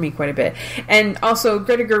down for me quite a bit. And also,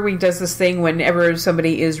 Greta Gerwig does this thing whenever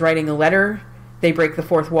somebody is writing a letter, they break the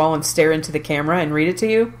fourth wall and stare into the camera and read it to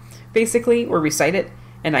you, basically, or recite it.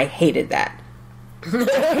 And I hated that.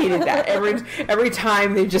 I hated that. Every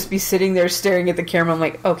time they'd just be sitting there staring at the camera, I'm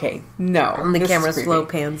like, okay, no. And the camera slow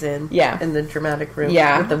pans in. Yeah. In the dramatic room.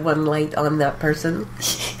 Yeah. With the one light on that person.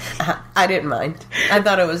 I didn't mind. I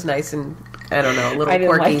thought it was nice and, I don't know, a little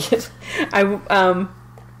quirky. Like it.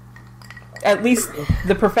 At least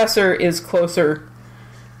the professor is closer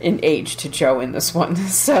in age to Joe in this one,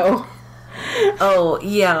 so... Oh,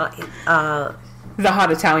 yeah. The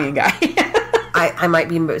hot Italian guy. I might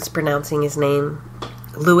be mispronouncing his name.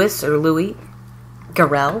 Louis or Louis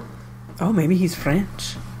Garrel. Oh, maybe he's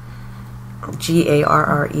French.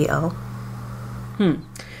 Garrel.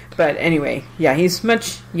 But anyway, yeah, he's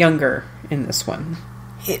much younger in this one.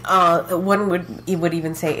 One would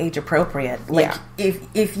even say age appropriate. Like, yeah.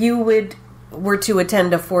 if you were to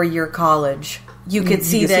attend a 4-year college, you could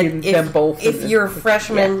see that if you're a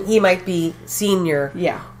freshman, yeah. He might be senior.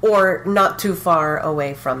 Yeah. Or not too far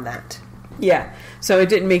away from that. Yeah. So it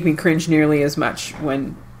didn't make me cringe nearly as much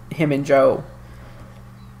when him and Joe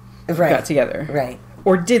got together. Right.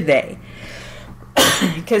 Or did they?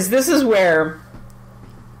 Because this is where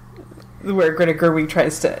Greta Gerwig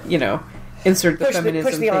tries to, insert the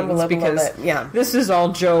feminism things, because this is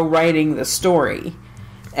all Joe writing the story,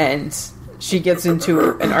 and she gets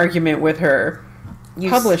into an argument with her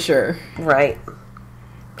publisher, right?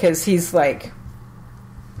 Because he's like,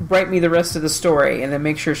 write me the rest of the story and then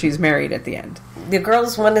make sure she's married at the end. The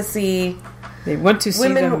girls want to see... They want to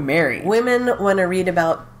see them married. Women want to read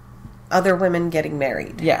about other women getting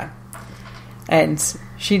married. Yeah. And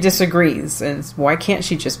she disagrees. And why can't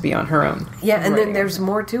she just be on her own? Yeah, and then there's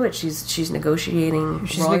more to it. She's negotiating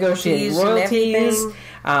royalties,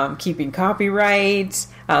 keeping copyright.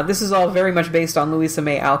 This is all very much based on Louisa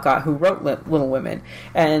May Alcott, who wrote Little Women.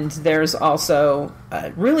 And there's also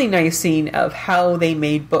a really nice scene of how they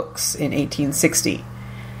made books in 1860.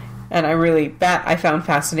 And I found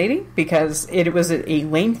fascinating, because it was a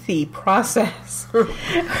lengthy process,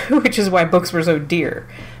 which is why books were so dear.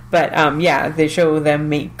 But, they show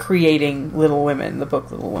them creating Little Women, the book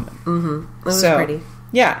Little Women. Mm-hmm. It was pretty.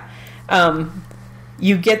 Yeah.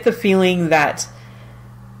 You get the feeling that...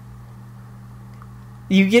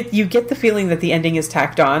 You get the feeling that the ending is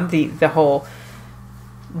tacked on. The whole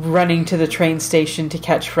running to the train station to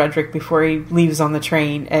catch Frederick before he leaves on the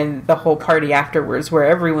train, and the whole party afterwards where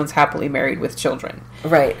everyone's happily married with children.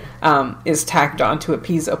 Right. Is tacked on to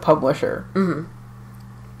appease a publisher. Mm-hmm.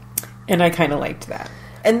 And I kind of liked that.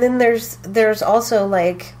 And then there's also,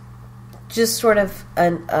 like, just sort of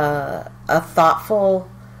a thoughtful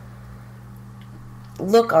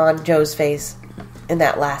look on Joe's face in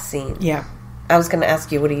that last scene. Yeah. I was going to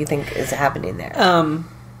ask you, what do you think is happening there?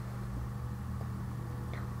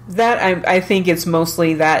 I think it's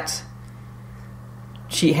mostly that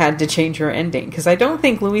she had to change her ending. Because I don't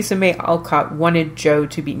think Louisa May Alcott wanted Joe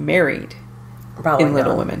to be married in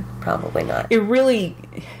Little Women. Probably not. It really...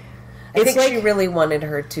 I think she really wanted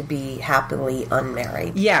her to be happily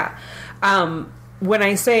unmarried. Yeah. When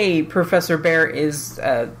I say Professor Bear is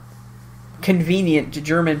a convenient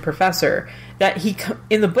German professor, that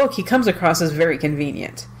in the book he comes across as very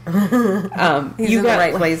convenient. He's in the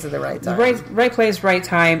right place at the right time. Right place, right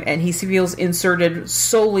time, and he feels inserted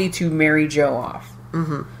solely to marry Joe off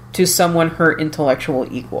to someone her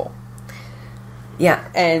intellectual equal. Yeah,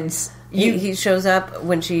 and he shows up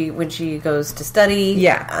when she goes to study.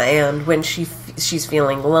 Yeah, and when she's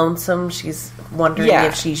feeling lonesome, she's wondering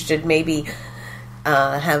if she should maybe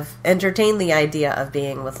have entertained the idea of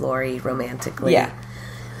being with Lori romantically. Yeah.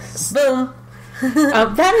 Boom.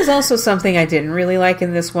 That is also something I didn't really like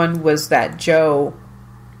in this one, was that Joe,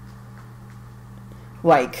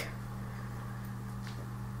 like,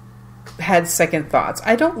 had second thoughts.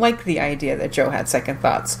 I don't like the idea that Joe had second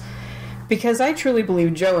thoughts, because I truly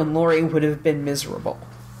believe Joe and Lori would have been miserable.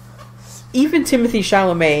 Even Timothy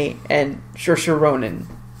Chalamet and Saoirse Ronan,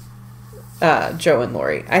 Joe and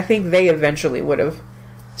Lori, I think they eventually would have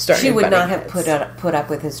started. She would not heads. have put up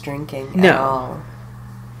with his drinking No. at all.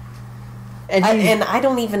 And I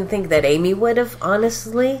don't even think that Amy would have,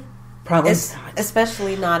 honestly. probably not.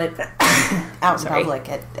 Especially not out in Sorry. public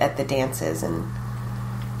at the dances and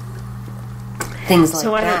things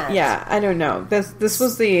like that. I don't know. This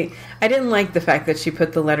was I didn't like the fact that she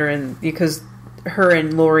put the letter in, because her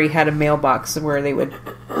and Lori had a mailbox where they would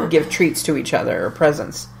give treats to each other, or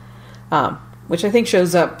presents, which I think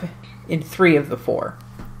shows up in 3 of the 4,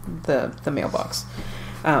 the mailbox.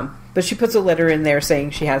 But she puts a letter in there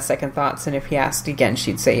saying she has second thoughts, and if he asked again,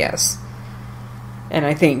 she'd say yes. And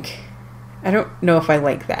I don't know if I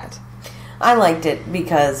like that. I liked it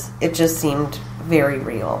because it just seemed very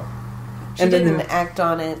real. She didn't act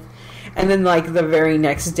on it. And then, like, the very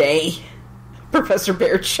next day, Professor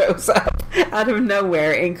Baird shows up out of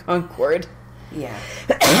nowhere in Concord. Yeah.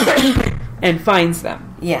 And finds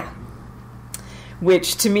them. Yeah.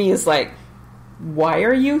 Which, to me, is like, why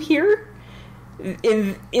are you here?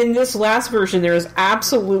 In this last version, there is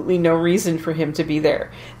absolutely no reason for him to be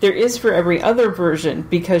there. There is for every other version,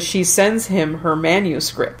 because she sends him her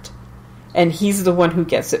manuscript, and he's the one who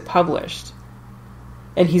gets it published.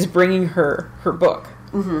 And he's bringing her book.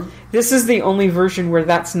 Mm-hmm. This is the only version where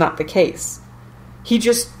that's not the case. He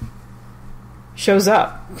just shows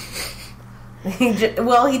up. He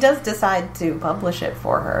does decide to publish it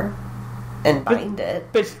for her and bind it.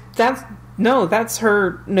 But that's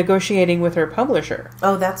her negotiating with her publisher.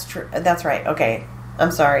 Oh, that's true. That's right. Okay.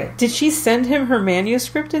 I'm sorry. Did she send him her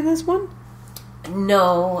manuscript in this one?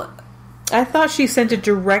 No. I thought she sent it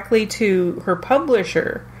directly to her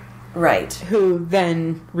publisher. Right. Who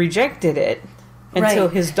then rejected it until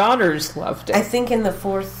his daughters loved it. I think in the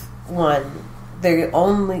 4th one, the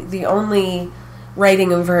only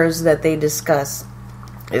writing of hers that they discuss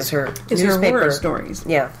is her newspaper. Her horror stories.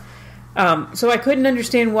 Yeah. So I couldn't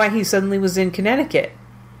understand why he suddenly was in Connecticut,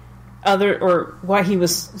 or why he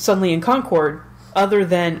was suddenly in Concord, other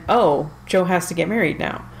than, Joe has to get married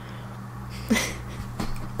now.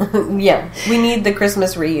 Yeah, we need the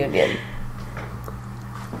Christmas reunion.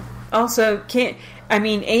 Also,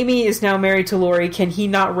 Amy is now married to Lori. Can he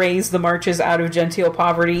not raise the Marches out of genteel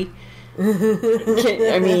poverty?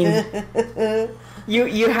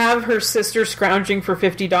 You have her sister scrounging for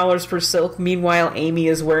 $50 for silk. Meanwhile, Amy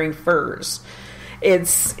is wearing furs.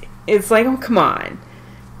 It's like, oh, come on.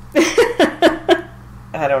 I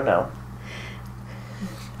don't know.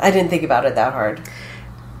 I didn't think about it that hard.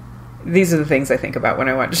 These are the things I think about when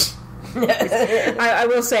I watch. I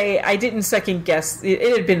will say I didn't second guess. It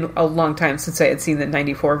had been a long time since I had seen the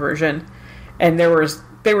 94 version, and there were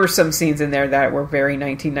some scenes in there that were very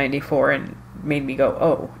 1994 and made me go,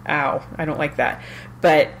 oh, ow, I don't like that.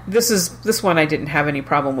 But this one I didn't have any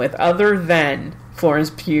problem with, other than Florence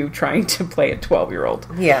Pugh trying to play a 12-year-old.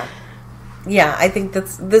 Yeah, I think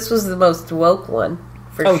this was the most woke one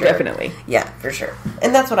for sure. Oh, definitely. Yeah, for sure,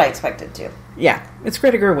 and that's what I expected too. Yeah, it's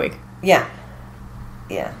Greta Gerwig. Yeah.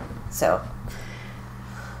 So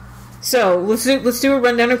let's do a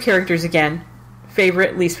rundown of characters again.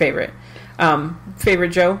 Favorite, least favorite. Favorite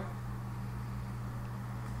Joe?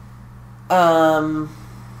 Winona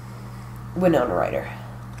Ryder.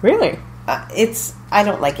 Really? I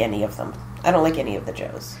don't like any of them. I don't like any of the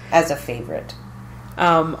Joes as a favorite.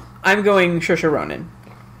 I'm going Saoirse Ronan.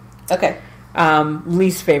 Okay.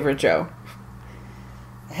 Least favorite Joe?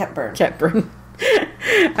 Hepburn.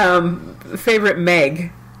 Favorite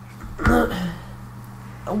Meg?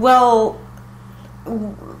 Well,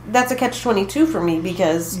 that's a catch-22 for me,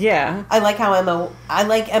 because I like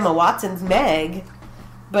Emma Watson's Meg,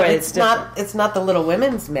 but it's not the Little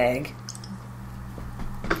Women's Meg.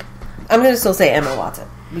 I'm going to still say Emma Watson,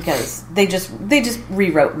 because they just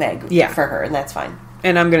rewrote Meg for her, and that's fine.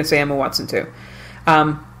 And I'm going to say Emma Watson too.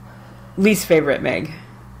 Least favorite Meg?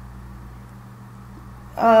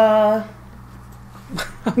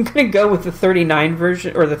 I'm going to go with the 39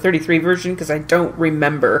 version, or the 33 version, because I don't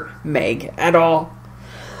remember Meg at all.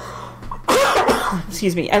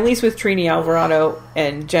 Excuse me. At least with Trini Alvarado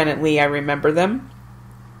and Janet Leigh, I remember them.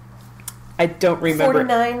 I don't remember.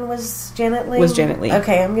 49 was Janet Leigh? Was Janet Leigh.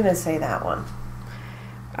 Okay, I'm going to say that one.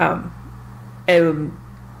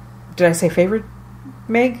 Did I say favorite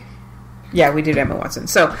Meg? Yeah, we did Emma Watson.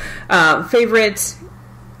 So, favorite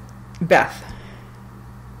Beth.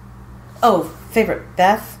 Oh, favorite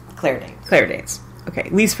Beth? Claire Danes. Claire Danes. Okay,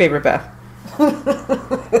 least favorite Beth.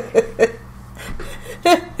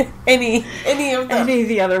 Any of them. Any of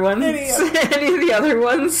the other ones. Any of the other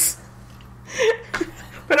ones.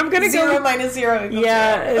 But I'm going to go... 0 minus 0.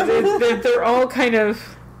 Yeah, they're all kind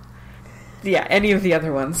of... Yeah, any of the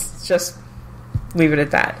other ones. Just leave it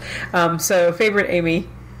at that. So, favorite Amy.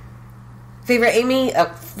 Favorite Amy?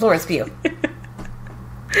 Florence Pugh.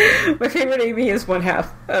 My favorite Amy is one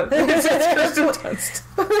half. Kirsten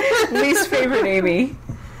Dunst. Least favorite Amy.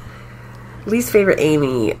 Least favorite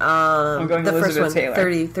Amy. I'm going the Elizabeth first one,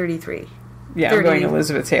 Taylor. 33. Yeah, 30. I'm going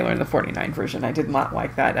Elizabeth Taylor in the 49 version. I did not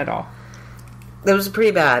like that at all. That was pretty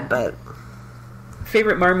bad, but...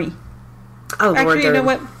 Favorite Marmee. Oh, Actually, Laura you know Dern.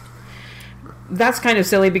 what? That's kind of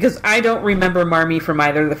silly because I don't remember Marmee from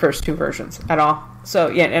either of the first two versions at all. So,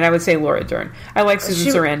 yeah, and I would say Laura Dern. I like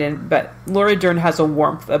Susan Sarandon, but Laura Dern has a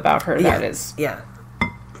warmth about her that is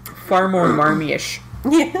far more Marmee-ish.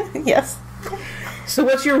 Yeah, yes. So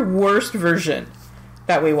what's your worst version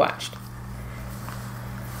that we watched?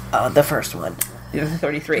 The first one. The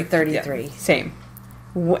 33. 33. Yeah, same.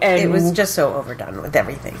 And it was just so overdone with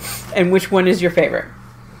everything. And which one is your favorite?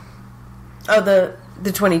 Oh, the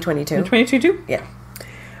 2022. The 2022? Yeah.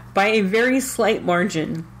 By a very slight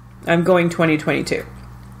margin, I'm going 2022.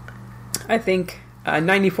 I think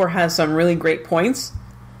 94 has some really great points.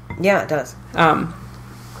 Yeah, it does.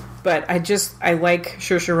 But I like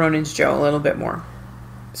Saoirse Ronan's Joe a little bit more.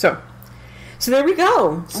 So there we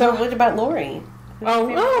go. So what about Laurie?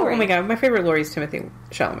 Oh my god, my favorite Laurie is Timothée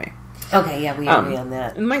Chalamet. Okay, yeah, we agree on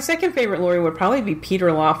that. My second favorite Laurie would probably be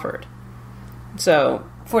Peter Lawford. So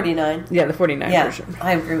 49. Yeah, the 49 version.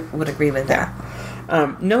 I would agree with that.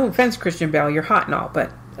 No offense, Christian Bale, you're hot and all,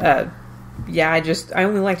 but yeah, I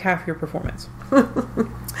only liked half your performance.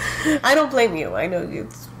 I don't blame you. I know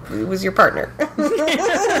it was your partner.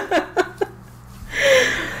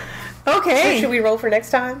 Okay. So should we roll for next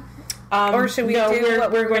time? Or should we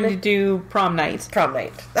we're going to do prom night. Prom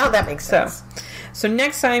night. Oh, that makes sense. So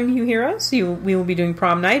next time you hear us, we will be doing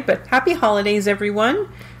prom night. But happy holidays, everyone.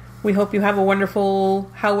 We hope you have a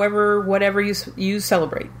wonderful, whatever you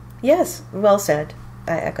celebrate. Yes, well said.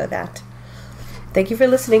 I echo that. Thank you for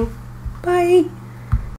listening. Bye.